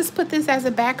 oh, I'll just put this as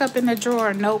a backup in the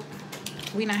drawer. Nope,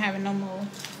 we not having no more.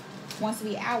 Once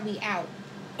we out, we out.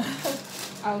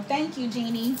 Oh, thank you,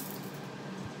 Jeannie.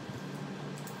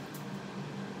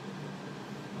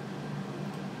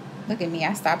 Look at me.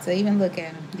 I stopped to even look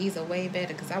at them. These are way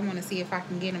better because I want to see if I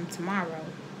can get them tomorrow.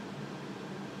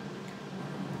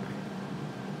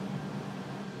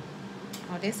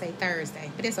 Oh, this say Thursday,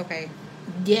 but it's okay.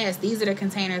 Yes, these are the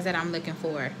containers that I'm looking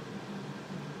for.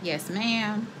 Yes,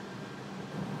 ma'am.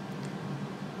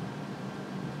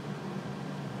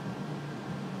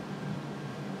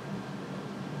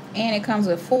 And it comes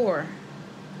with four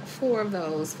of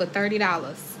those for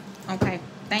 $30. Okay,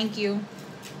 thank you.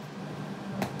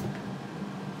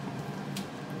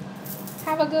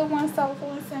 Have a good one,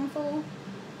 Soulful and Sinful.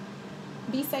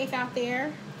 Be safe out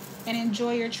there and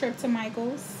enjoy your trip to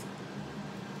Michael's.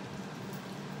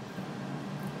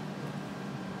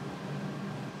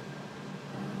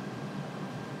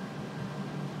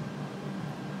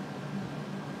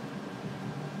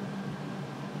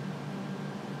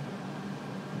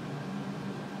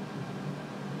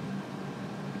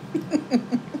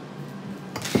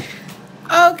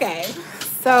 Okay,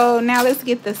 so now let's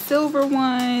get the silver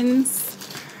ones.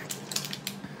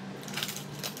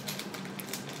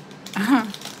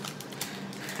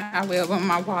 I will when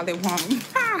my wallet won't.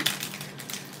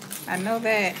 I know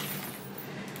that.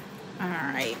 All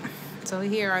right. So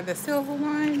here are the silver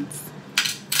ones.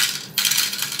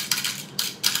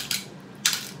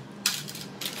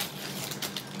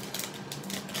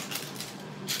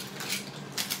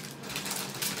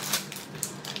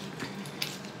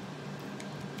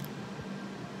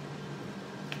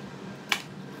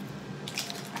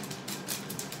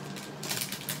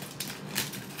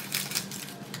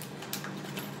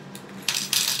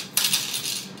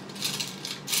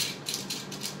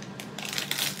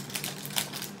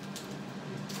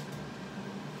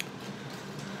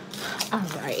 All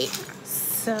right,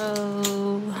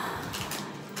 so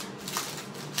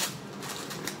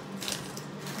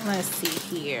let's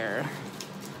see here.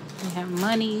 We have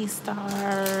money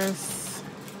stars.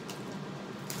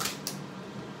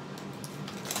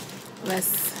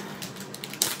 Let's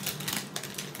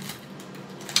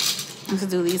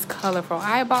do these colorful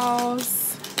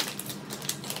eyeballs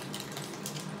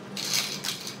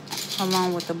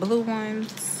along with the blue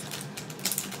ones.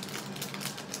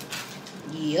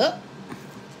 Yep.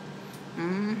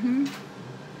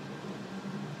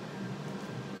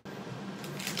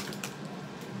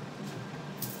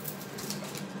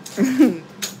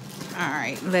 All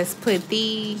right, let's put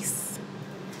these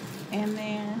in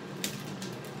there.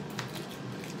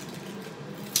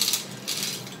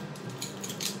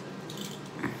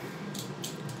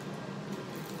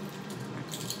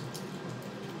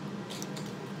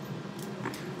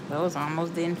 Those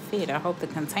almost didn't fit. I hope the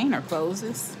container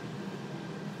closes.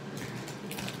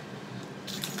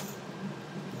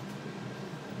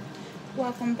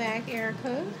 Welcome back,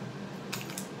 Erica.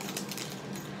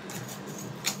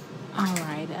 All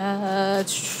right. Oh,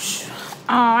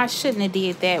 I shouldn't have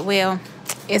did that. Well,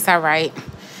 it's all right.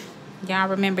 Y'all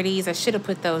remember these? I should have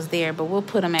put those there, but we'll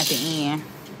put them at the end.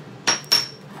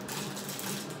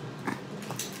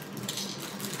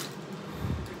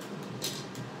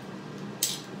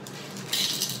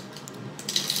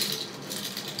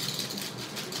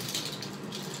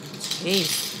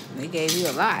 Jeez, they gave you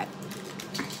a lot.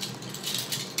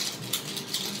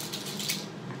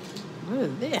 What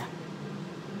is this?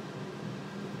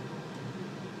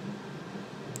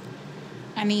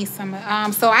 I need some.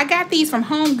 So I got these from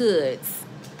Home Goods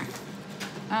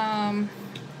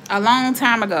a long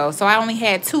time ago. So I only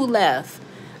had 2 left.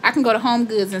 I can go to Home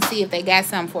Goods and see if they got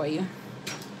some for you,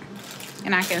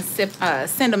 and I can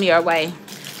send them your way.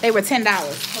 They were $10.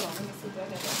 Hold on, let me see if I got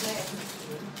that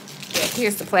plastic. Yeah,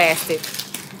 here's the plastic.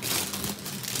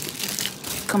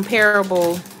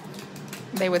 Comparable.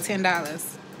 They were $10.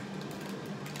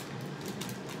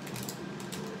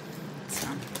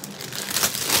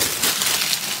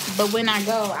 But when I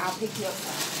go, I'll pick you up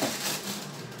some.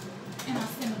 And I'll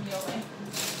send them your way.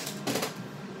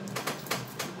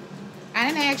 I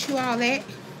didn't ask you all that,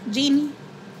 Jeannie.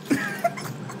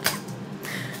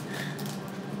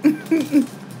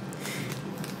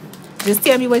 Just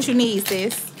tell me what you need,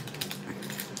 sis.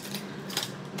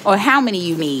 Or how many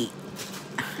you need.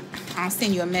 I'll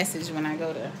send you a message when I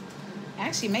go to.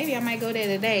 Actually, maybe I might go there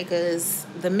today because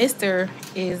the mister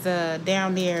is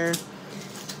down there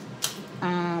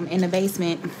in the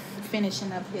basement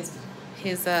finishing up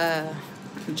his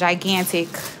gigantic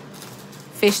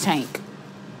fish tank.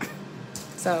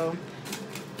 So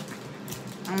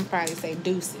I'm gonna probably say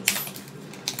deuces.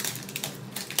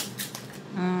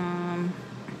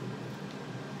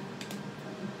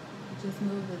 Just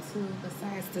move the 2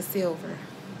 besides the silver.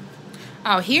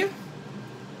 Oh, here?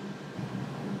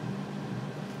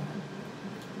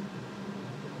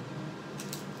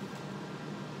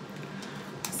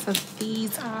 So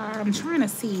these are, I'm trying to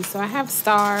see. So I have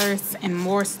stars and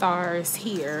more stars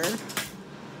here.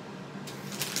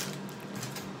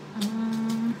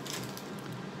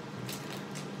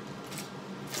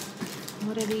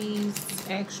 What are these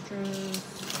extras?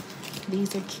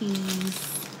 These are keys.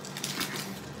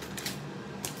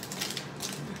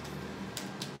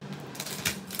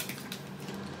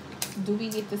 Do we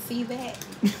get to see that?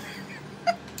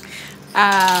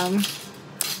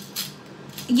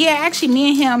 Yeah, actually, me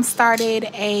and him started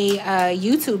a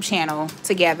YouTube channel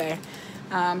together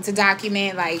to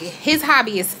document, like, his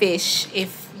hobby is fish.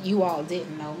 If you all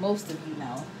didn't know, most of you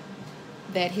know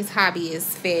that his hobby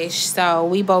is fish. So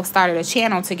we both started a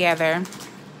channel together.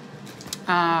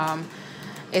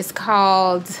 It's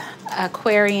called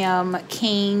Aquarium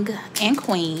King and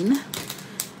Queen.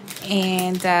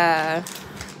 And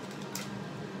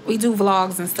we do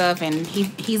vlogs and stuff, and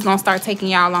he's gonna start taking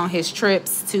y'all on his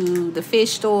trips to the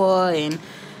fish store and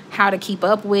how to keep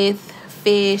up with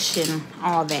fish and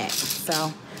all that.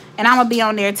 So, and I'm gonna be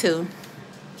on there too.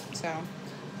 So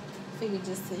figured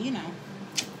just to, you know,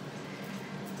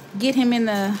 get him in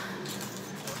the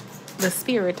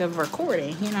spirit of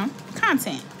recording, you know,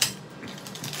 content.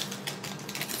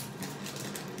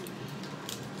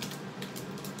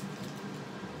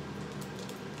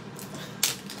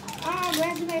 Oh,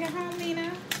 glad you made it home,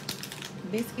 Nina.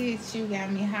 Biscuits, you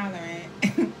got me hollering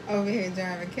over here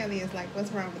driving. Kelly is like,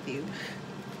 what's wrong with you?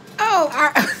 Oh,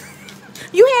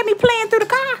 you had me playing through the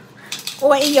car?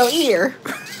 Or in your ear?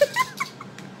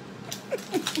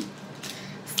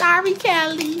 Sorry,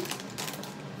 Kelly.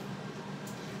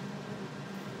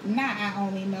 Now I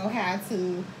only know how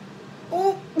to...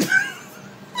 Oh.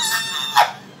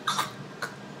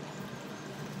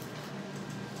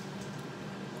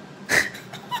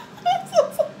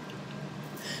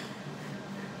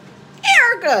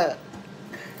 Erica!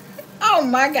 Oh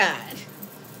my God.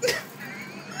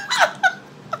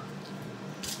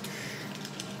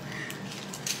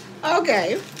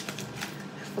 Okay.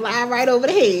 Fly right over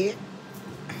the head.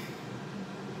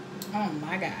 Oh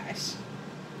my gosh.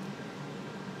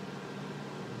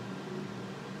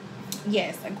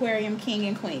 Yes, Aquarium King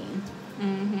and Queen.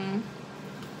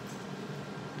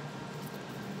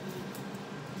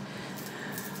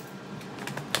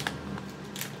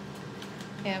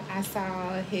 Yep, I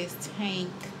saw his tank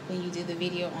when you did the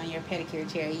video on your pedicure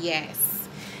chair. Yes.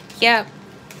 Yep.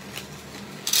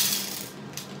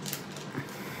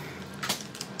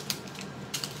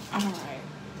 All right.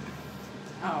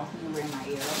 Oh, you were in my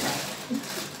ear. Okay.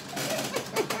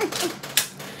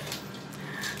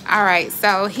 All right,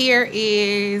 so here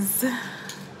is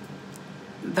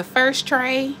the first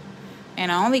tray,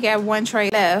 and I only got one tray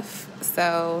left,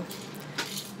 so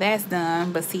that's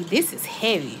done. But see, this is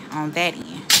heavy on that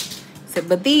end. So,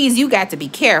 but these you got to be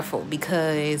careful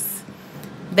because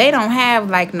they don't have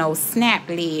like no snap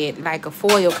lid like a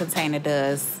foil container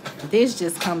does. This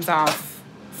just comes off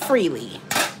freely.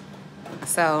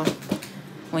 So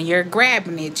when you're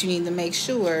grabbing it, you need to make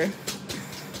sure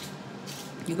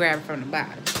you grab it from the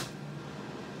bottom.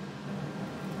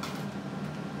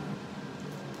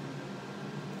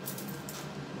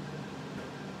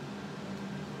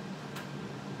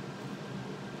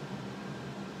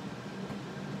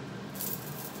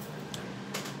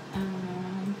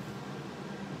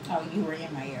 Oh, you were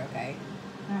in my ear, okay.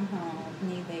 I'm home.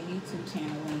 Need that YouTube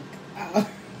channel link. Oh.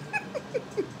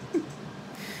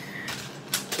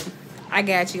 I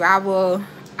got you.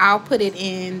 I'll put it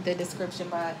in the description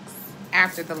box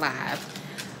after the live.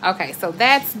 Okay, so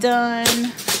that's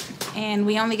done. And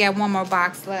we only got one more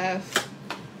box left.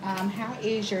 How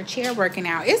is your chair working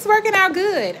out? It's working out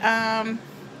good.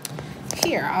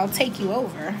 Here, I'll take you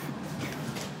over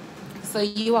so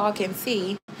you all can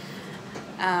see.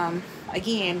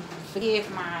 Again,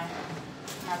 forgive my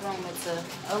room, it's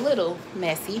a little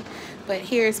messy, but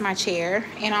here's my chair,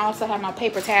 and I also have my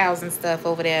paper towels and stuff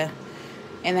over there,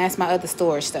 and that's my other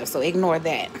storage stuff, so ignore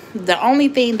that. The only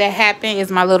thing that happened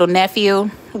is my little nephew,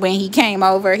 when he came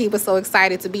over, he was so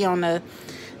excited to be on the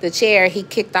chair, he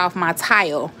kicked off my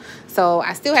tile, so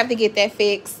I still have to get that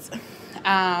fixed.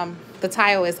 The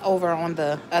tile is over on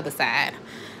the other side,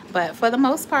 but for the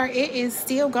most part it is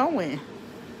still going.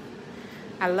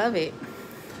 I love it.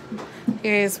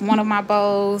 Here's one of my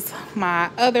bowls.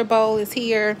 My other bowl is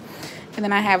here. And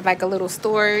then I have like a little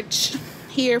storage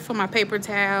here for my paper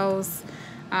towels.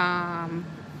 Bath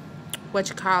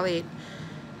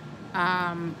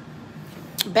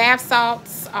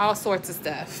salts, all sorts of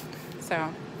stuff.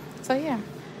 So yeah.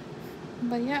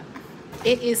 But yeah,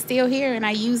 it is still here, and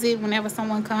I use it whenever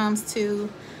someone comes to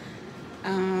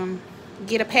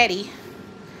get a pedi.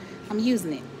 I'm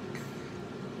using it.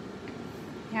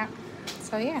 Yeah,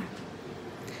 so yeah,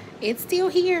 it's still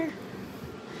here,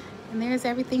 and there's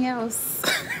everything else.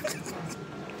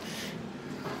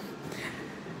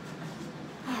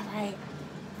 All right,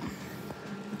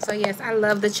 so yes, I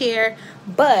love the chair,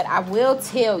 but I will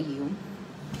tell you,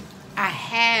 I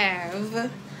have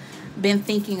been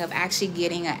thinking of actually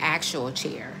getting an actual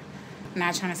chair. I'm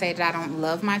not trying to say that I don't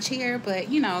love my chair, but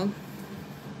you know,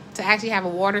 to actually have a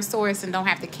water source and don't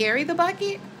have to carry the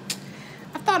bucket,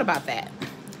 I've thought about that.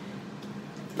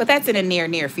 But that's in the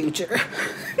near future.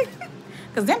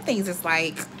 Because them things is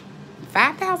like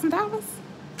 $5,000.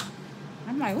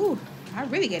 I'm like, ooh, I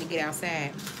really got to get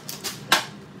outside.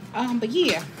 But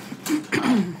yeah.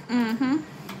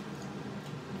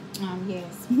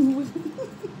 Yes.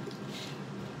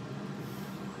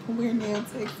 We're nail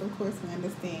techs, of course we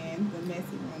understand the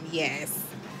messy room. Yes.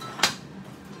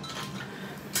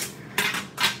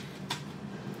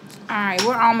 Alright,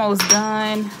 we're almost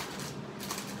done.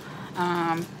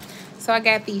 So I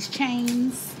got these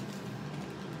chains.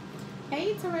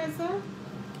 Hey Teresa,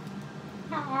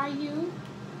 how are you?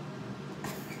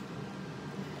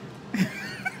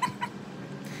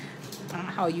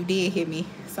 Oh, you did hear me.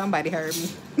 Somebody heard me.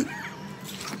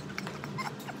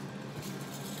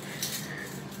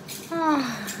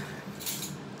 Oh.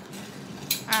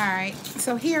 All right,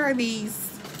 so here are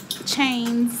these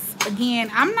chains. Again,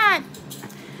 I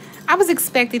was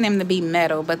expecting them to be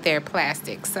metal, but they're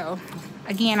plastic. So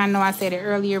again, I know I said it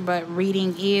earlier, but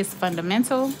reading is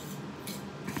fundamental.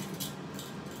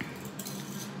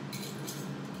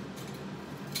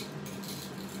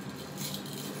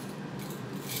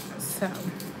 So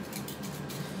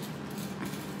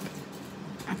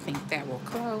I think that will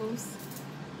close.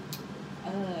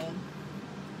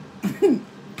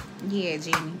 Yeah,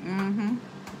 Jeannie.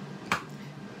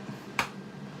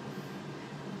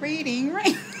 Reading,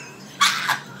 right?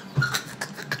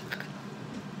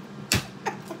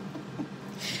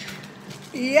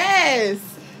 Yes.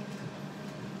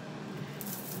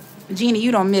 Jeannie,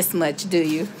 you don't miss much, do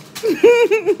you?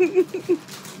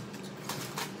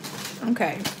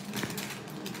 Okay.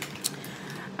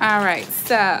 All right,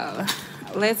 so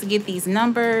let's get these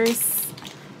numbers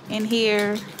in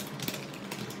here.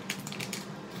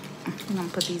 I'm gonna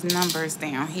put these numbers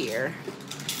down here.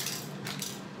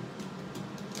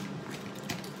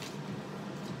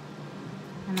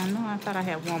 And I know I thought I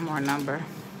had one more number.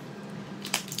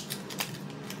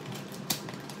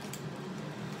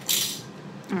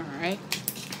 All right.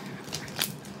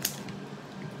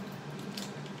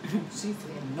 She said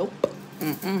nope.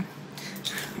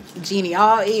 Jeannie,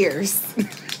 all ears.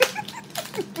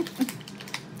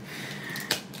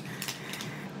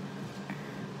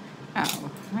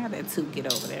 Oh, how did that two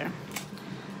get over there?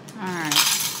 All right.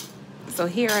 So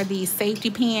here are these safety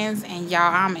pins, and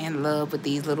y'all, I'm in love with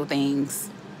these little things.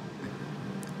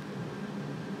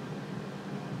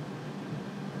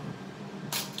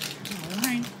 All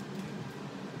right.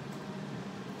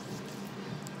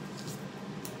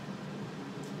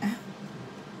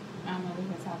 I know we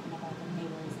were talking about the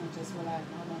neighbors and just realized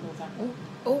my windows are,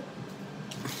 oh.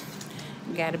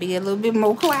 Gotta be a little bit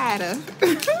more quieter.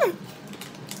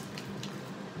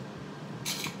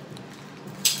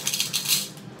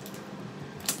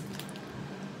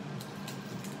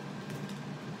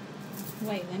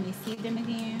 Wait, let me see them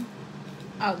again.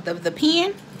 Oh, the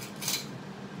pen?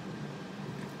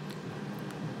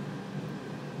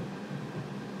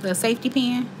 The safety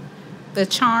pin? The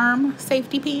charm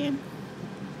safety pin?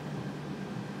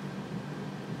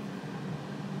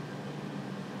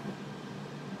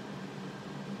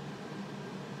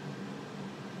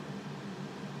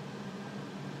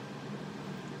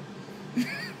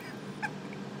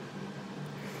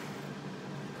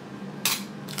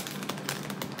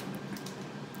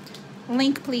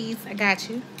 Link, please. I got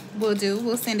you. We'll do.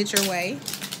 We'll send it your way.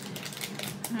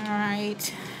 All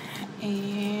right.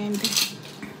 And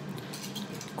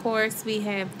of course, we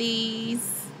have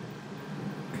these.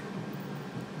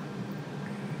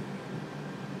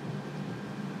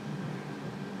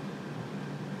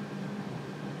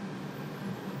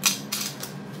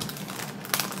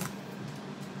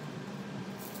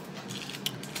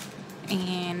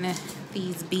 And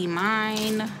these Be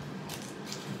Mine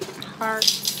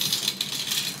hearts.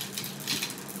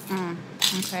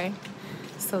 Okay,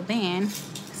 so then,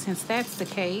 since that's the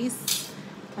case,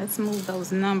 let's move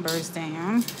those numbers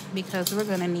down because we're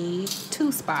gonna need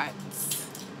 2 spots.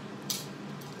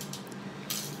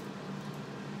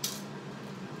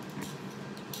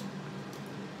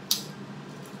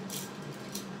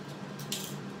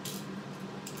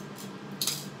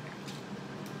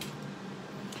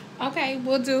 Okay,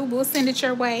 we'll do. We'll send it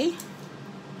your way.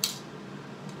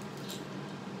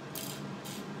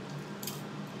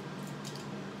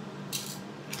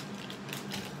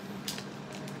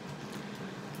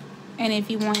 And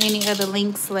if you want any other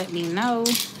links, let me know.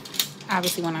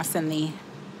 Obviously, when I send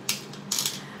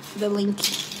the link.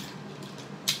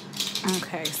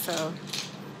 Okay, so.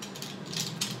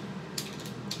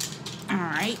 All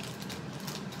right.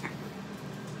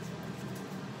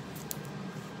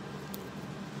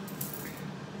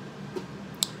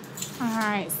 All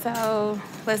right, so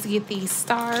let's get these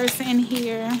stars in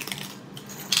here.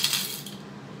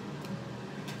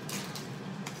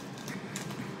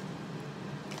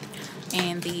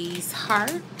 And these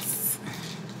hearts.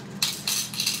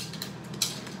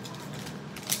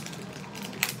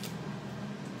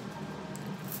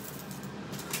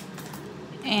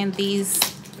 And these,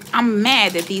 I'm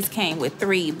mad that these came with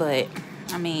 3, but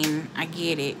I mean, I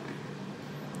get it.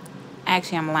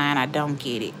 Actually, I'm lying, I don't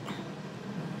get it.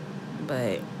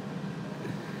 But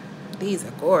these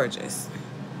are gorgeous.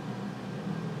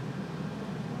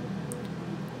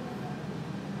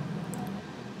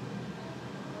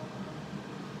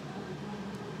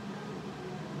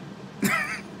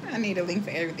 I need a link for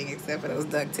everything except for those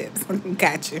duct tips.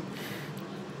 Got you.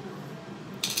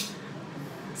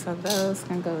 So those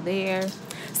can go there.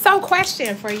 So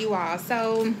question for you all.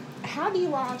 So how do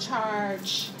you all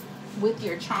charge with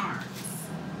your charms?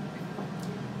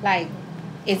 Like,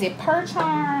 is it per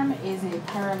charm? Is it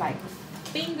per like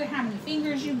finger? How many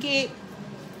fingers you get?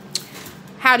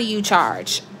 How do you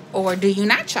charge? Or do you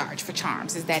not charge for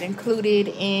charms? Is that included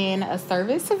in a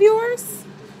service of yours?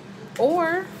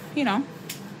 Or, you know,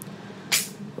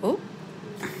 ooh,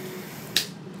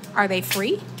 are they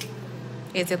free?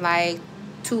 Is it like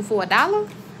 2 for $1?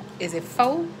 Is it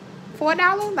 $4 for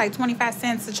 $1? Like 25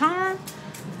 cents a charm?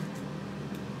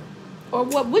 Or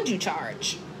what would you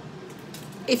charge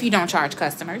if you don't charge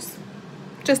customers?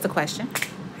 Just a question.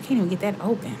 I can't even get that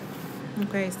open.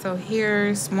 Okay, so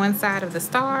here's one side of the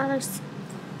stars.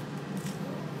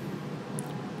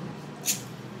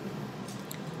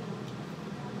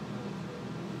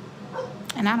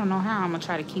 And I don't know how I'm gonna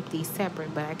try to keep these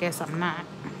separate, but I guess I'm not.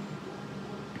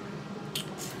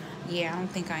 Yeah, I don't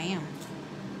think I am.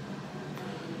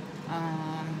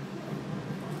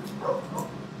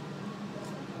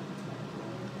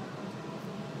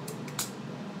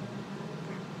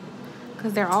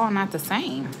 Because they're all not the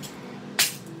same.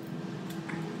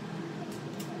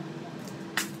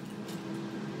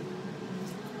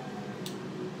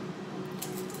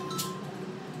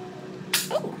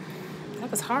 Oh, that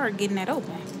was hard getting that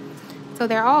open. So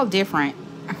they're all different.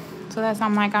 So that's,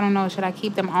 I'm like, I don't know, should I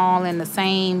keep them all in the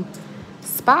same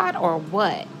spot or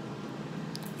what?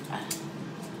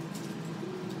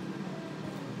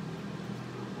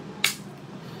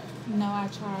 No, I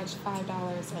charge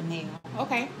 $5 a nail.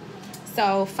 Okay.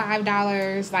 So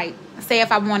 $5, like, say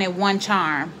if I wanted one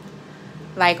charm,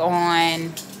 like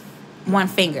on one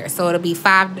finger. So it'll be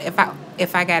 $5,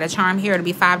 if I got a charm here, it'll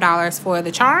be $5 for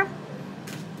the charm.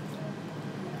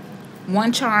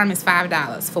 One charm is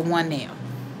 $5 for one nail.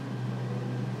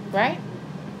 Right?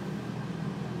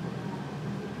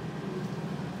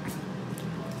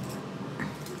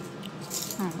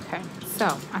 Okay,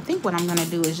 so I think what I'm gonna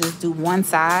do is just do one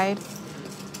side.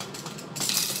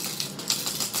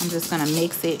 I'm just gonna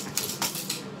mix it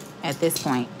at this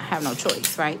point. I have no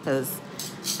choice, right? Because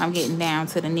I'm getting down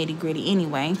to the nitty-gritty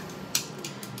anyway.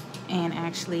 And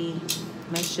actually,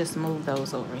 let's just move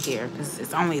those over here because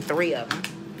it's only 3 of them.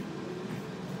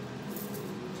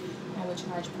 I would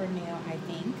charge per nail, I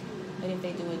think. But if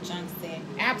they do a junk set,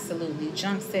 absolutely.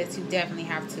 Junk sets, you definitely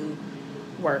have to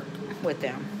work with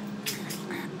them.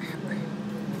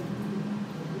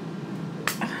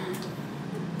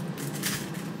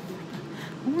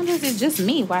 I wonder if it's just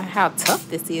me, how tough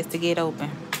this is to get open.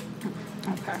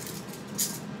 Okay.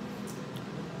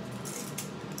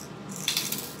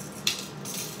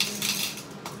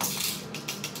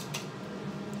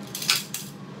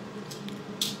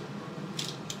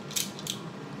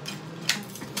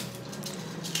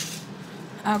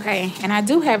 Okay, and I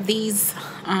do have these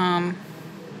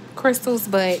crystals,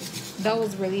 but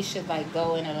those really should like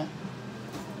go in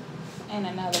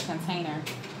another container.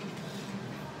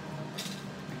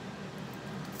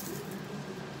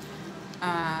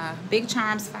 Big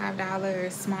charms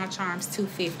 $5, small charms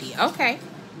 $2.50. Okay.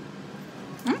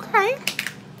 Okay.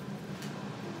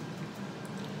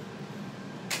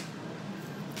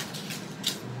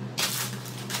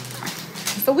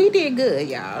 So we did good,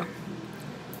 y'all.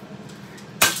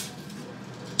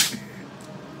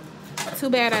 Too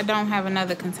bad I don't have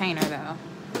another container though.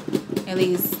 At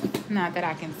least not that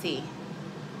I can see.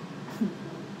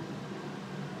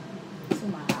 To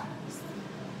my eyes.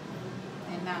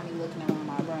 And now me looking around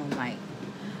my room like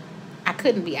I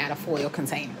couldn't be out of foil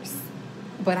containers.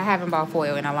 But I haven't bought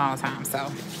foil in a long time,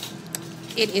 so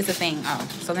it is a thing. Oh,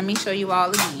 so let me show you all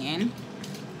again.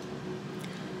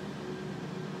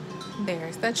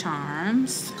 There's the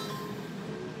charms.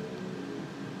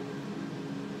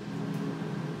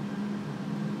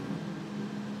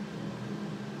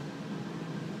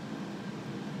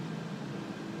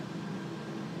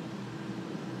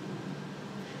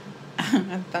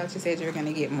 I thought you said you were going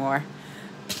to get more.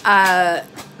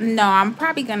 No, I'm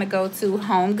probably going to go to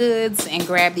Home Goods and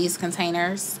grab these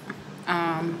containers.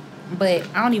 But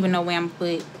I don't even know where I'm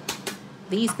going to put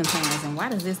these containers. And why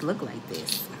does this look like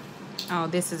this? Oh,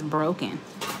 this is broken.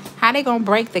 How they going to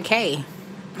break the K?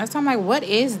 That's why I'm like, what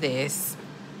is this?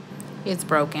 It's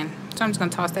broken. So I'm just going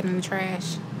to toss that in the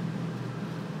trash.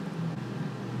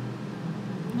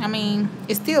 I mean,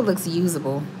 it still looks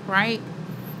usable, right?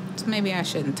 So maybe I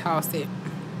shouldn't toss it.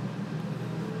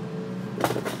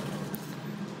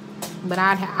 But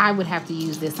I would have to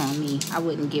use this on me. I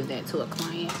wouldn't give that to a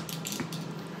client.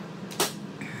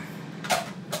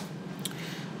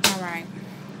 All right.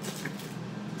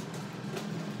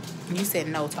 You said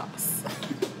no toss.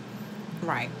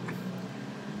 Right.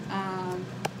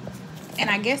 And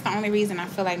I guess the only reason I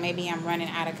feel like maybe I'm running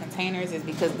out of containers is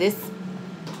because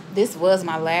this was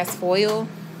my last foil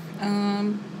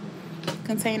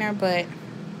container, but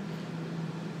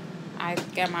I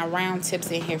got my round tips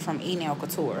in here from Nail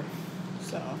Couture.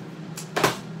 So,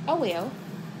 oh well.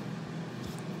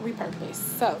 Repurpose.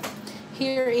 So,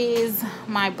 here is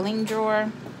my bling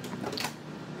drawer.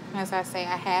 As I say,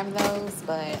 I have those,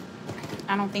 but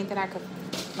I don't think that I could.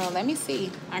 Well, let me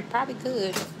see. I probably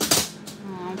could.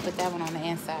 I'll put that one on the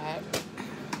inside.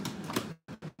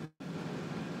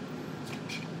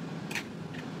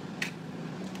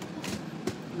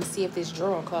 Let me see if this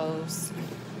drawer will close.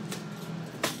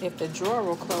 If the drawer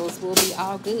will close, we'll be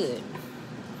all good.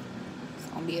 It's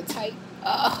gonna be a tight.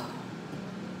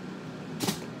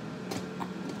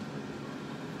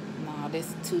 No, this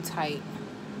is too tight.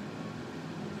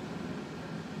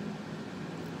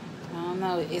 I don't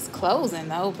know. It's closing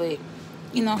though, but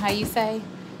you know how you say.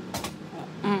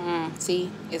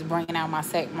 See, it's bringing out my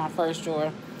first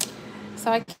drawer.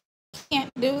 So I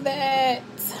can't do that.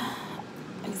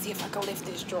 Let me see if I can lift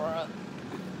this drawer up.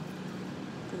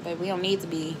 But we don't need to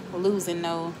be losing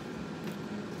no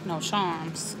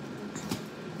charms.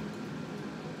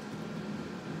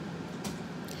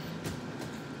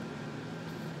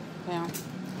 Well,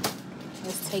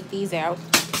 let's take these out.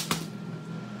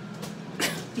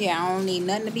 Yeah, I don't need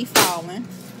nothing to be falling.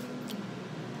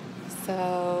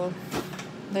 So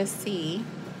let's see.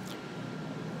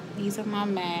 These are my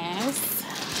masks,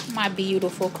 my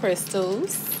beautiful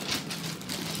crystals.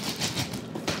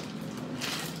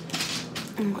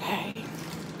 Okay.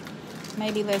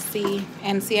 Maybe let's see.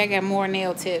 And see, I got more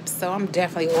nail tips, so I'm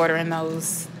definitely ordering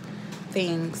those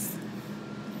things.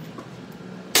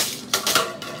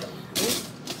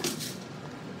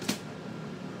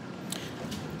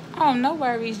 Oh, no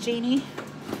worries, Jeannie.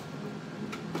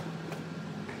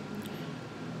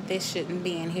 This shouldn't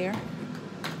be in here.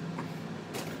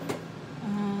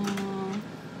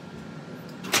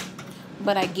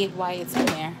 But I get why it's in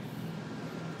there.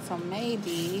 So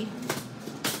maybe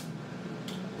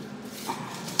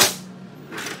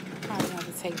probably have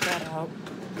to take that out.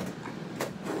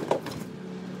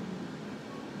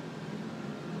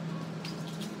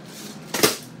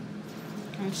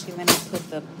 Actually, let me put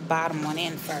the bottom one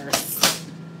in first.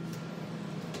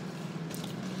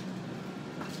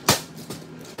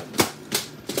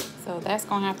 So that's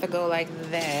gonna have to go like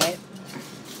that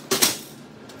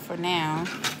for now.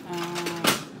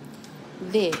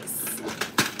 This,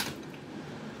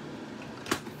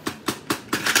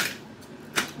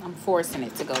 I'm forcing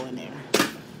it to go in there.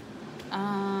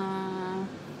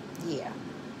 Yeah.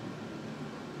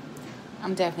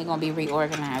 I'm definitely gonna be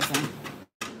reorganizing.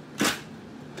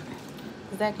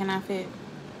 That cannot fit.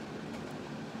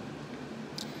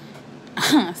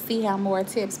 See how more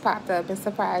tips popped up and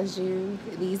surprised you?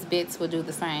 These bits will do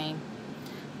the same.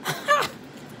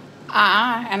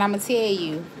 And I'm gonna tell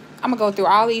you, I'm gonna go through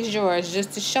all these drawers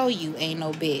just to show you ain't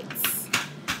no bits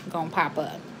gonna pop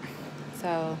up.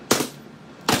 So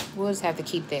we'll just have to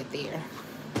keep that there.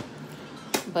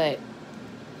 But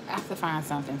I have to find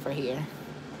something for here.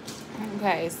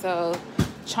 Okay, so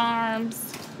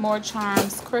charms, more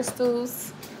charms,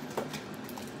 crystals,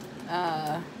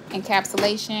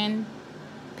 encapsulation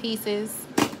pieces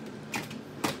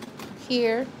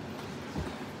here.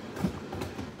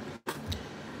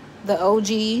 The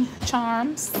OG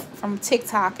charms from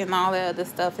TikTok and all the other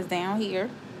stuff is down here.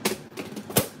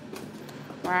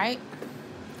 Right?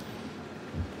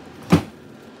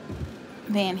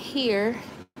 Then here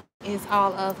is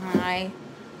all of my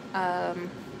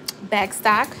back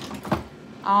stock.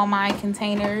 All my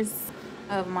containers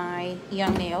of my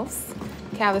young nails.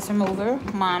 Callus remover,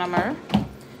 monomer,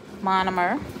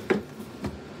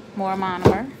 more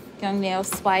monomer, young nail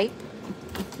swipe,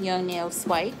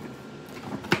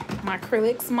 my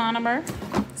acrylics monomer,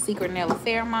 secret nail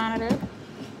affair monomer,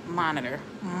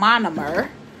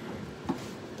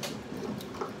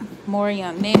 more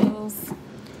young nails,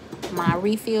 my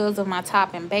refills of my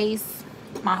top and base,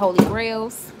 my holy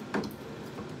grails,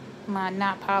 my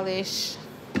not polish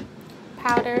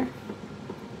powder,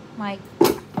 like,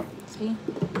 see,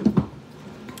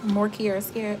 more Kiara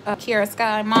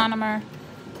Sky monomer.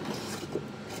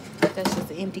 That's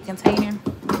just an empty container.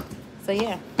 So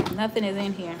yeah, nothing is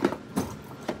in here.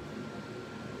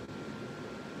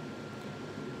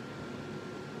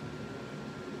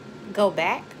 Go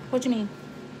back? What you mean?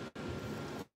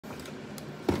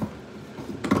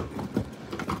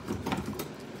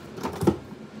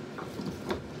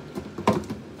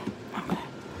 Okay.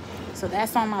 So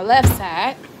that's on my left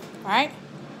side, right?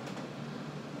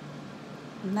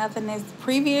 Nothing is the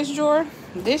previous drawer.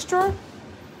 This drawer,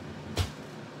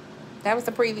 that was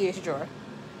the previous drawer.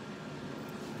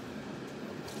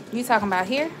 You talking about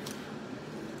here?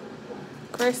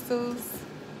 Crystals,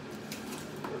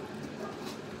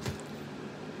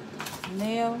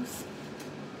 nails.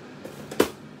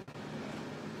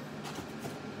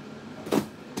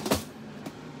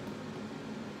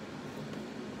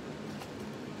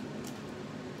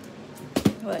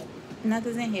 What?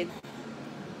 Nothing's in here.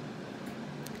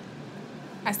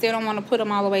 I still don't want to put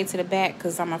them all the way to the back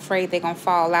because I'm afraid they're going to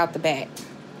fall out the back.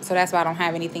 So that's why I don't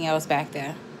have anything else back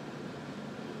there.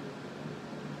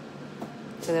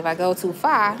 Because if I go too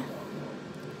far,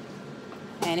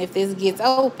 and if this gets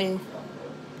open,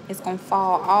 it's going to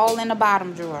fall all in the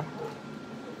bottom drawer.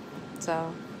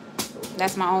 So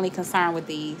that's my only concern with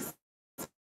these.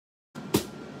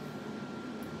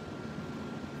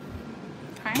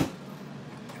 Okay.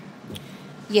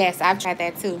 Yes, I've tried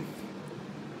that too.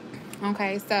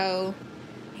 Okay, so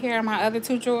here are my other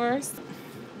two drawers.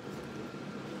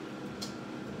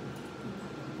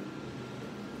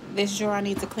 This drawer I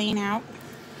need to clean out.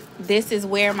 This is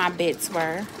where my bits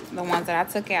were, the ones that I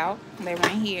took out. They were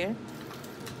in here.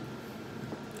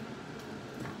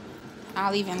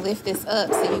 I'll even lift this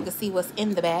up so you can see what's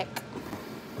in the back.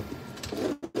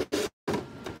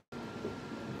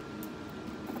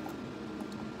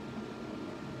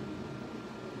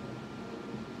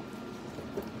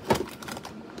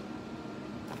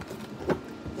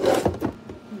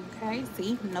 Okay,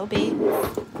 see, no bits.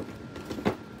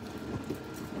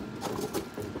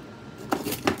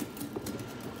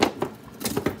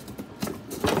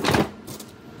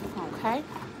 Okay.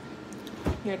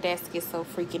 Your desk is so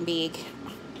freaking big.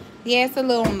 Yeah, it's a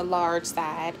little on the large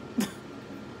side.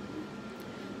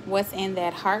 What's in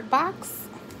that heart box?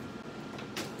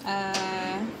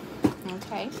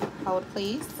 Okay, hold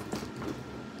please.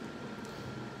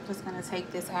 Just gonna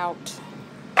take this out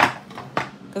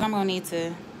because I'm gonna need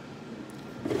to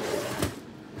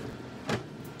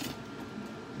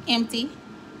empty.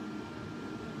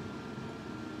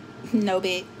 No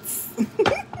bits.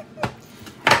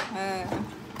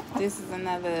 This is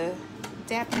another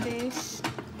dapping dish.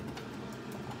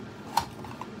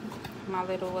 My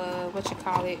little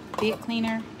bit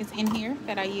cleaner is in here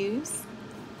that I use.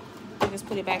 I just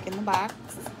put it back in the box.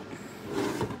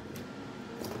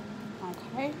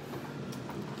 Okay.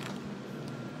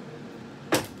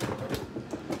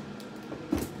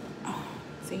 Oh,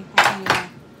 see, I can't even.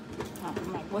 Oh,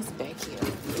 I'm like, what's back here?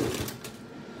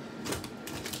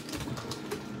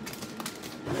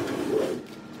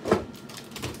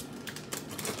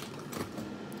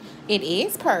 It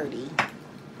is pretty.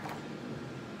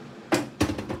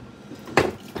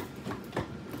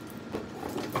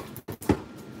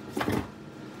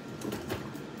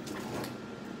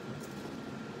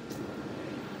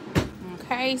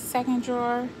 Okay, second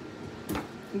drawer.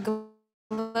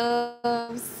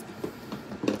 Gloves.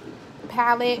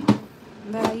 Palette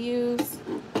that I use.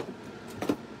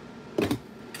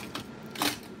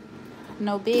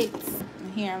 No bits.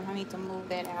 Here, I need to move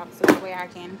that out so that way I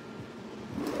can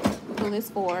pull this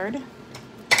forward.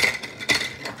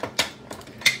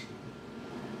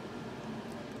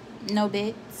 No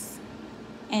bits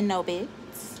and no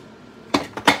bits.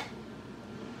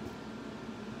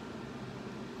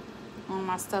 All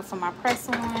my stuff for my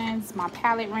press-ons, my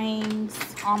palette rings.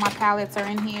 All my palettes are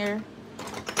in here.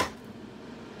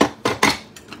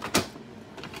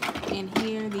 In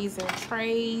here, these are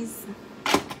trays.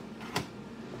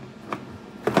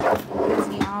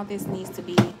 See, all this needs to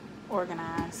be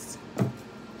organized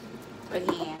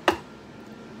again.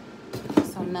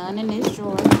 So none in this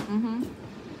drawer.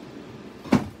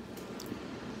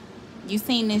 You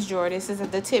seen this drawer. This is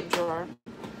the tip drawer.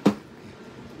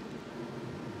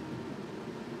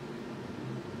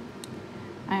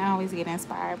 I always get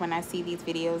inspired when I see these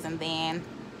videos and then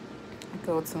I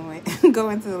go to it, go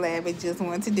into the lab and just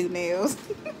want to do nails.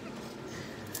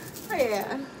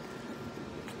 Yeah.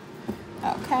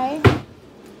 Okay.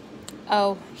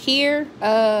 Oh, here,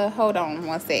 hold on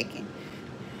one second.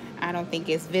 I don't think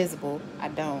it's visible. I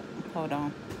don't. Hold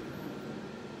on.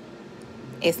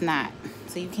 It's not.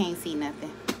 So you can't see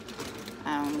nothing.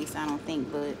 At least I don't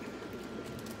think, but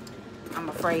I'm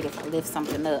afraid if I lift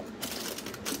something up,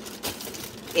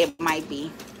 it might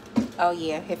be. Oh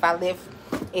yeah, if I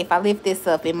lift this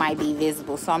up, it might be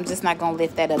visible. So I'm just not gonna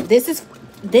lift that up. This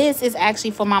is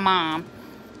actually for my mom.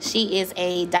 She is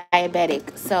a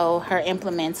diabetic, so her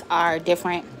implements are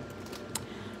different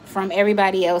from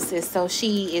everybody else's. So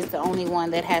she is the only one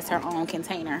that has her own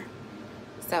container.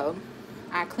 So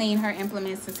I clean her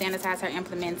implements and sanitize her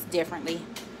implements differently.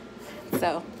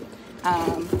 So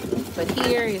But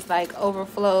here is like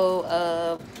overflow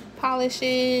of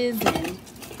polishes and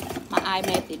my Eye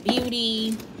Method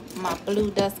Beauty, my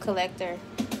blue dust collector.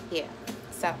 Yeah,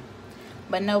 so,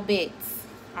 but no bits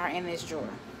are in this drawer.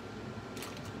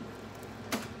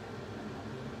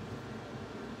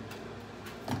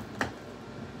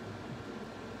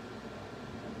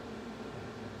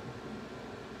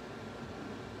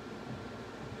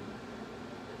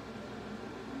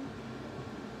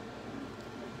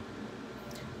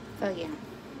 So yeah,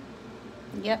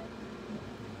 yep,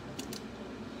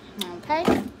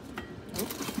 okay.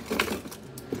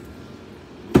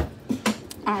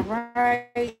 All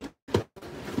right,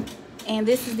 and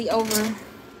this is the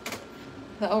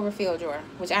overfill drawer,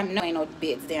 which I know ain't no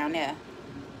bits down there.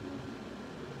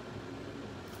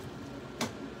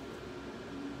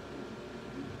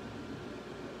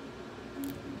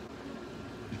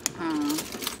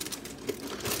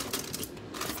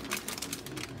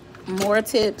 More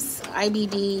tips,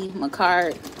 IBD,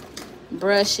 Macart,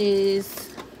 brushes.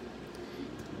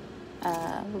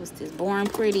 What was this? Born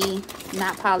Pretty,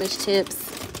 not polished tips.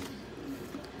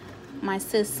 My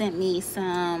sis sent me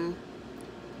some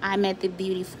Eye Method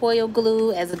Beauty foil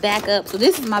glue as a backup. So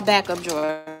this is my backup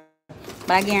drawer,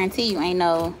 but I guarantee you ain't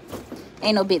no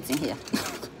bits in here.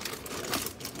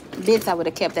 Bits I would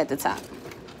have kept at the top.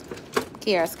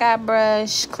 Kiara Sky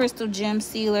brush, crystal gem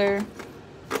sealer,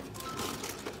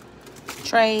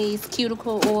 trays,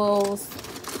 cuticle oils.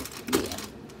 Yeah.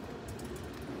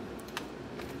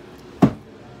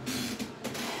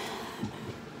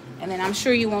 And then I'm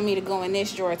sure you want me to go in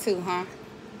this drawer too, huh?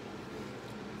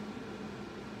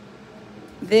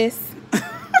 This.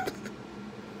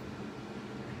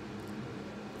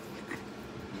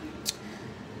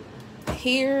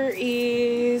 Here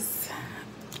is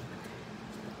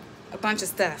a bunch of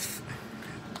stuff.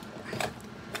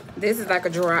 This is like a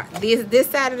drawer. This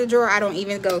side of the drawer I don't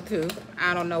even go through.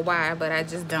 I don't know why, but I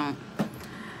just don't.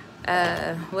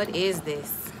 What is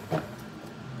this?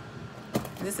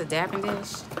 Is this a dapping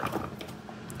dish?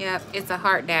 Yep, it's a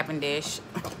heart dapping dish.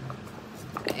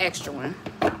 An extra one.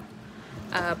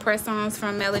 Press-ons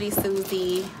from Melody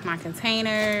Susie. My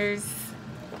containers.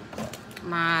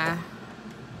 My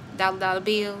dollar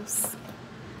bills.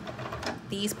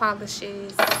 These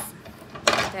polishes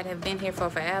that have been here for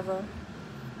forever.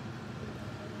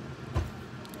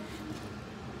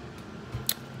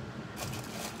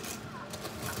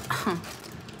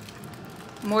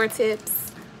 More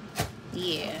tips.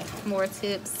 Yeah, more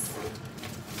tips.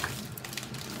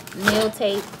 Nail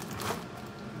tape.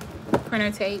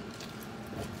 Printer tape.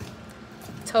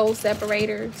 Toe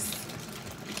separators.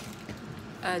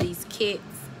 These kits.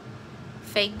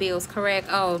 Fake bills, correct.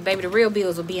 Oh, baby, the real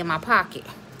bills will be in my pocket.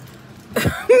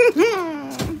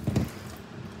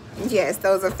 Yes,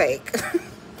 those are fake.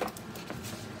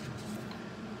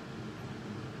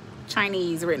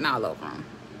 Chinese written all over them.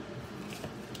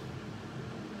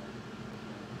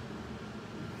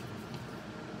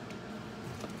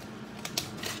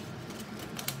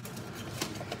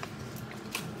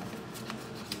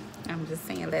 I'm just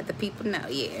saying, let the people know.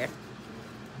 Yeah.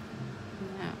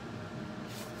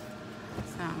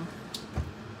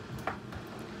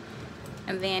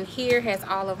 And then here has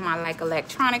all of my like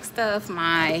electronic stuff,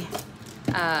 my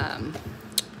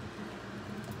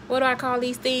what do I call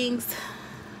these things?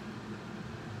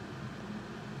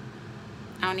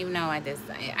 I don't even know. I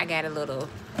got a little,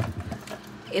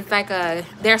 it's like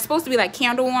they're supposed to be like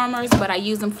candle warmers, but I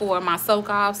use them for my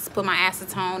soak-offs. Put my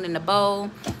acetone in the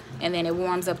bowl and then it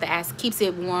warms up the keeps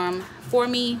it warm for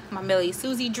me. My Melody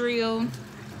Susie drill,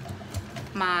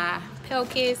 my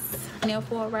Pelkis nail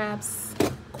foil wraps,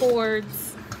 cords.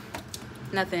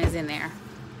 Nothing is in there.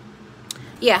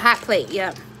 Yeah, hot plate.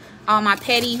 Yep. All my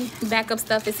petty backup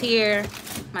stuff is here.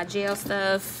 My gel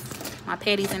stuff, my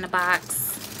petties in the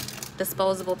box,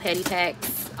 disposable petty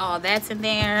packs, all that's in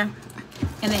there.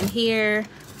 And then here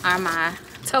are my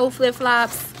toe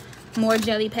flip-flops, more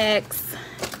jelly packs.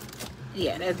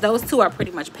 Yeah, those two are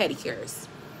pretty much pedicures.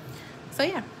 So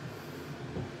yeah.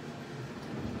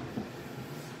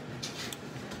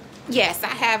 Yes, I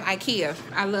have IKEA.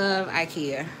 I love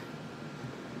IKEA.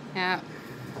 Yeah.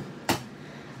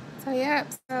 So yeah,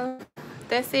 so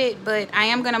that's it. But I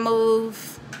am gonna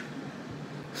move.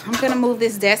 I'm gonna move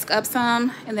this desk up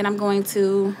some, and then I'm going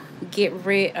to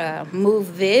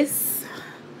move this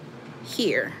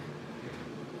here,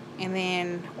 and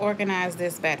then organize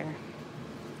this better.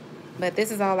 But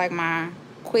this is all like my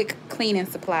quick cleaning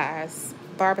supplies: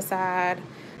 barbicide,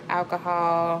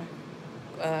 alcohol,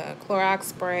 Clorox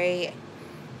spray,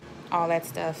 all that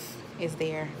stuff is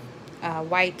there.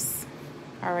 Wipes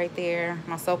are right there.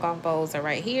 My soak-off bowls are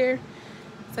right here.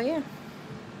 So yeah.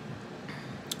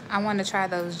 I want to try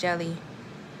those jelly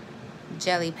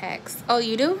packs. Oh,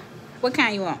 you do? What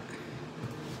kind you want?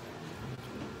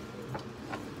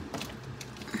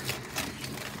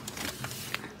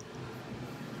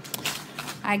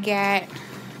 I got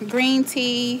green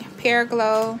tea, Pear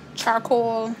Glow,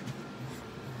 charcoal.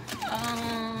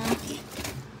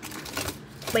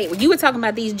 Wait, you were talking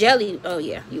about these jelly. Oh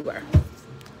yeah, you were.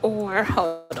 Or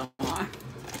hold on.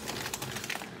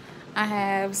 I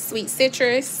have sweet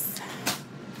citrus.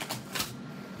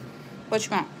 What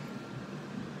you want?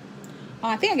 Oh,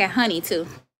 I think I got honey too.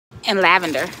 And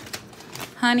lavender.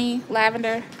 Honey,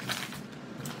 lavender.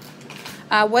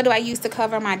 What do I use to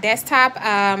cover my desktop?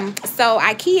 So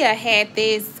IKEA had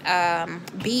this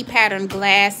bead pattern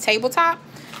glass tabletop.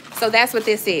 So that's what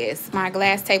this is. My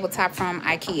glass tabletop from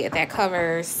IKEA that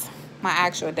covers my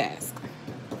actual desk.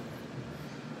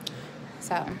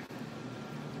 So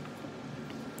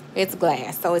it's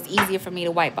glass, so it's easier for me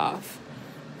to wipe off.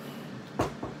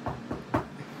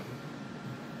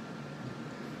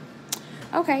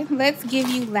 Okay, let's give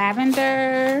you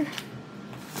lavender.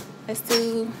 Let's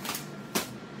do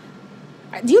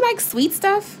you like sweet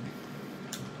stuff?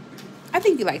 I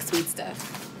think you like sweet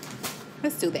stuff.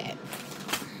 Let's do that.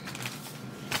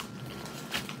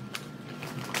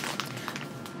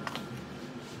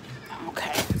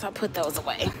 Okay, so I'll put those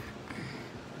away.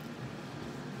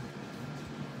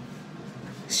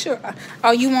 Sure.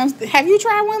 Oh, you want, have you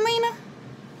tried one, Lena?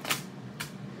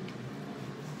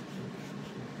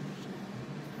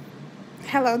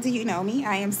 Hello, do you know me?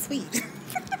 I am sweet.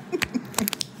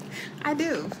 I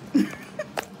do.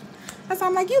 So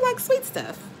I'm like, you like sweet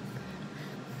stuff.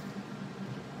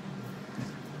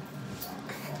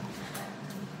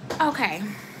 Okay.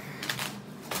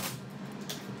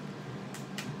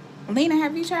 Lena,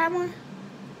 have you tried one?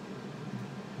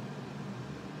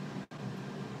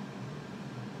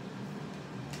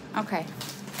 Okay.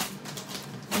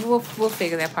 We'll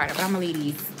figure that part out, but I'm gonna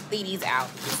leave these out.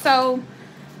 So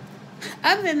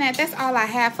other than that, that's all I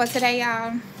have for today,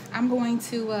 y'all. I'm going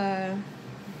to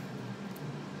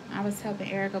I was helping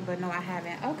Erica, but no, I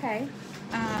haven't. Okay.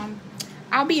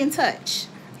 I'll be in touch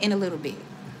in a little bit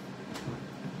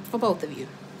for both of you.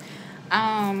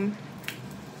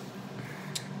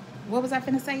 What was I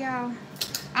finna say, y'all?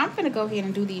 I'm finna go ahead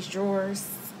and do these drawers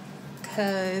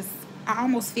because I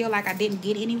almost feel like I didn't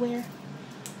get anywhere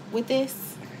with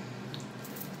this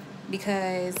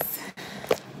because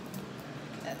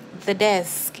the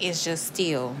desk is just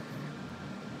still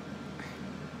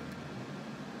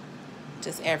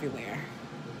just everywhere.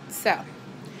 So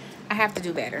I have to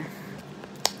do better.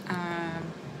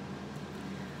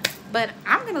 But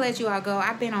I'm gonna let you all go.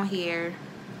 I've been on here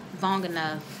long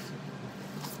enough.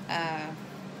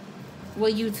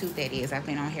 Well, YouTube, that is. I've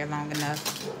been on here long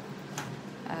enough.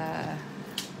 I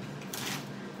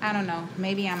don't know.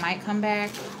 Maybe I might come back,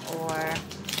 or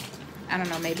I don't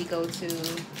know. Maybe go to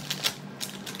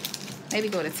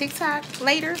TikTok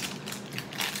later.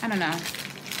 I don't know.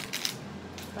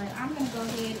 But I'm gonna go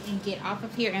ahead and get off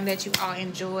of here and let you all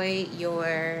enjoy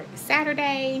your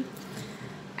Saturday.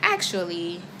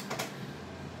 Actually,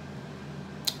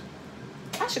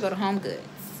 I should go to Home Goods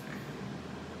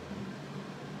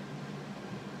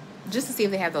just to see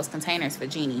if they have those containers for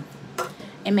Jeannie,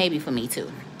 and maybe for me too.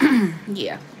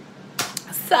 Yeah.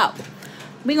 So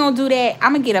we're gonna do that.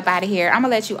 I'm gonna get up out of here. I'm gonna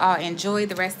let you all enjoy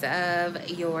the rest of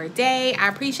your day. I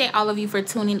appreciate all of you for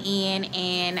tuning in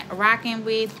and rocking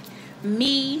with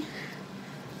me.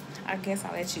 I guess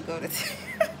I'll let you go to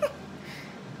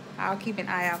I'll keep an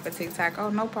eye out for TikTok.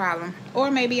 Oh, no problem. Or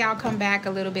maybe I'll come back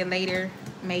a little bit later,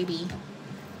 maybe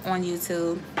on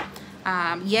YouTube.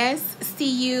 Yes, see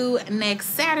you next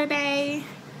Saturday.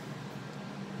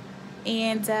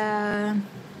 And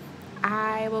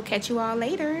I will catch you all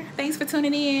later. Thanks for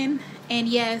tuning in. And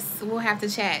yes, we'll have to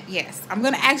chat. Yes, I'm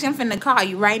finna call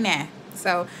you right now.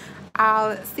 So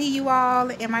I'll see you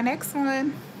all in my next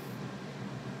one.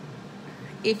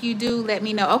 If you do, let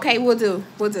me know. Okay, we'll do.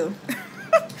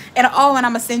 And oh, and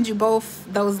I'm gonna send you both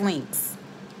those links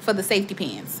for the safety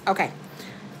pins. Okay.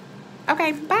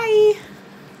 Okay, bye.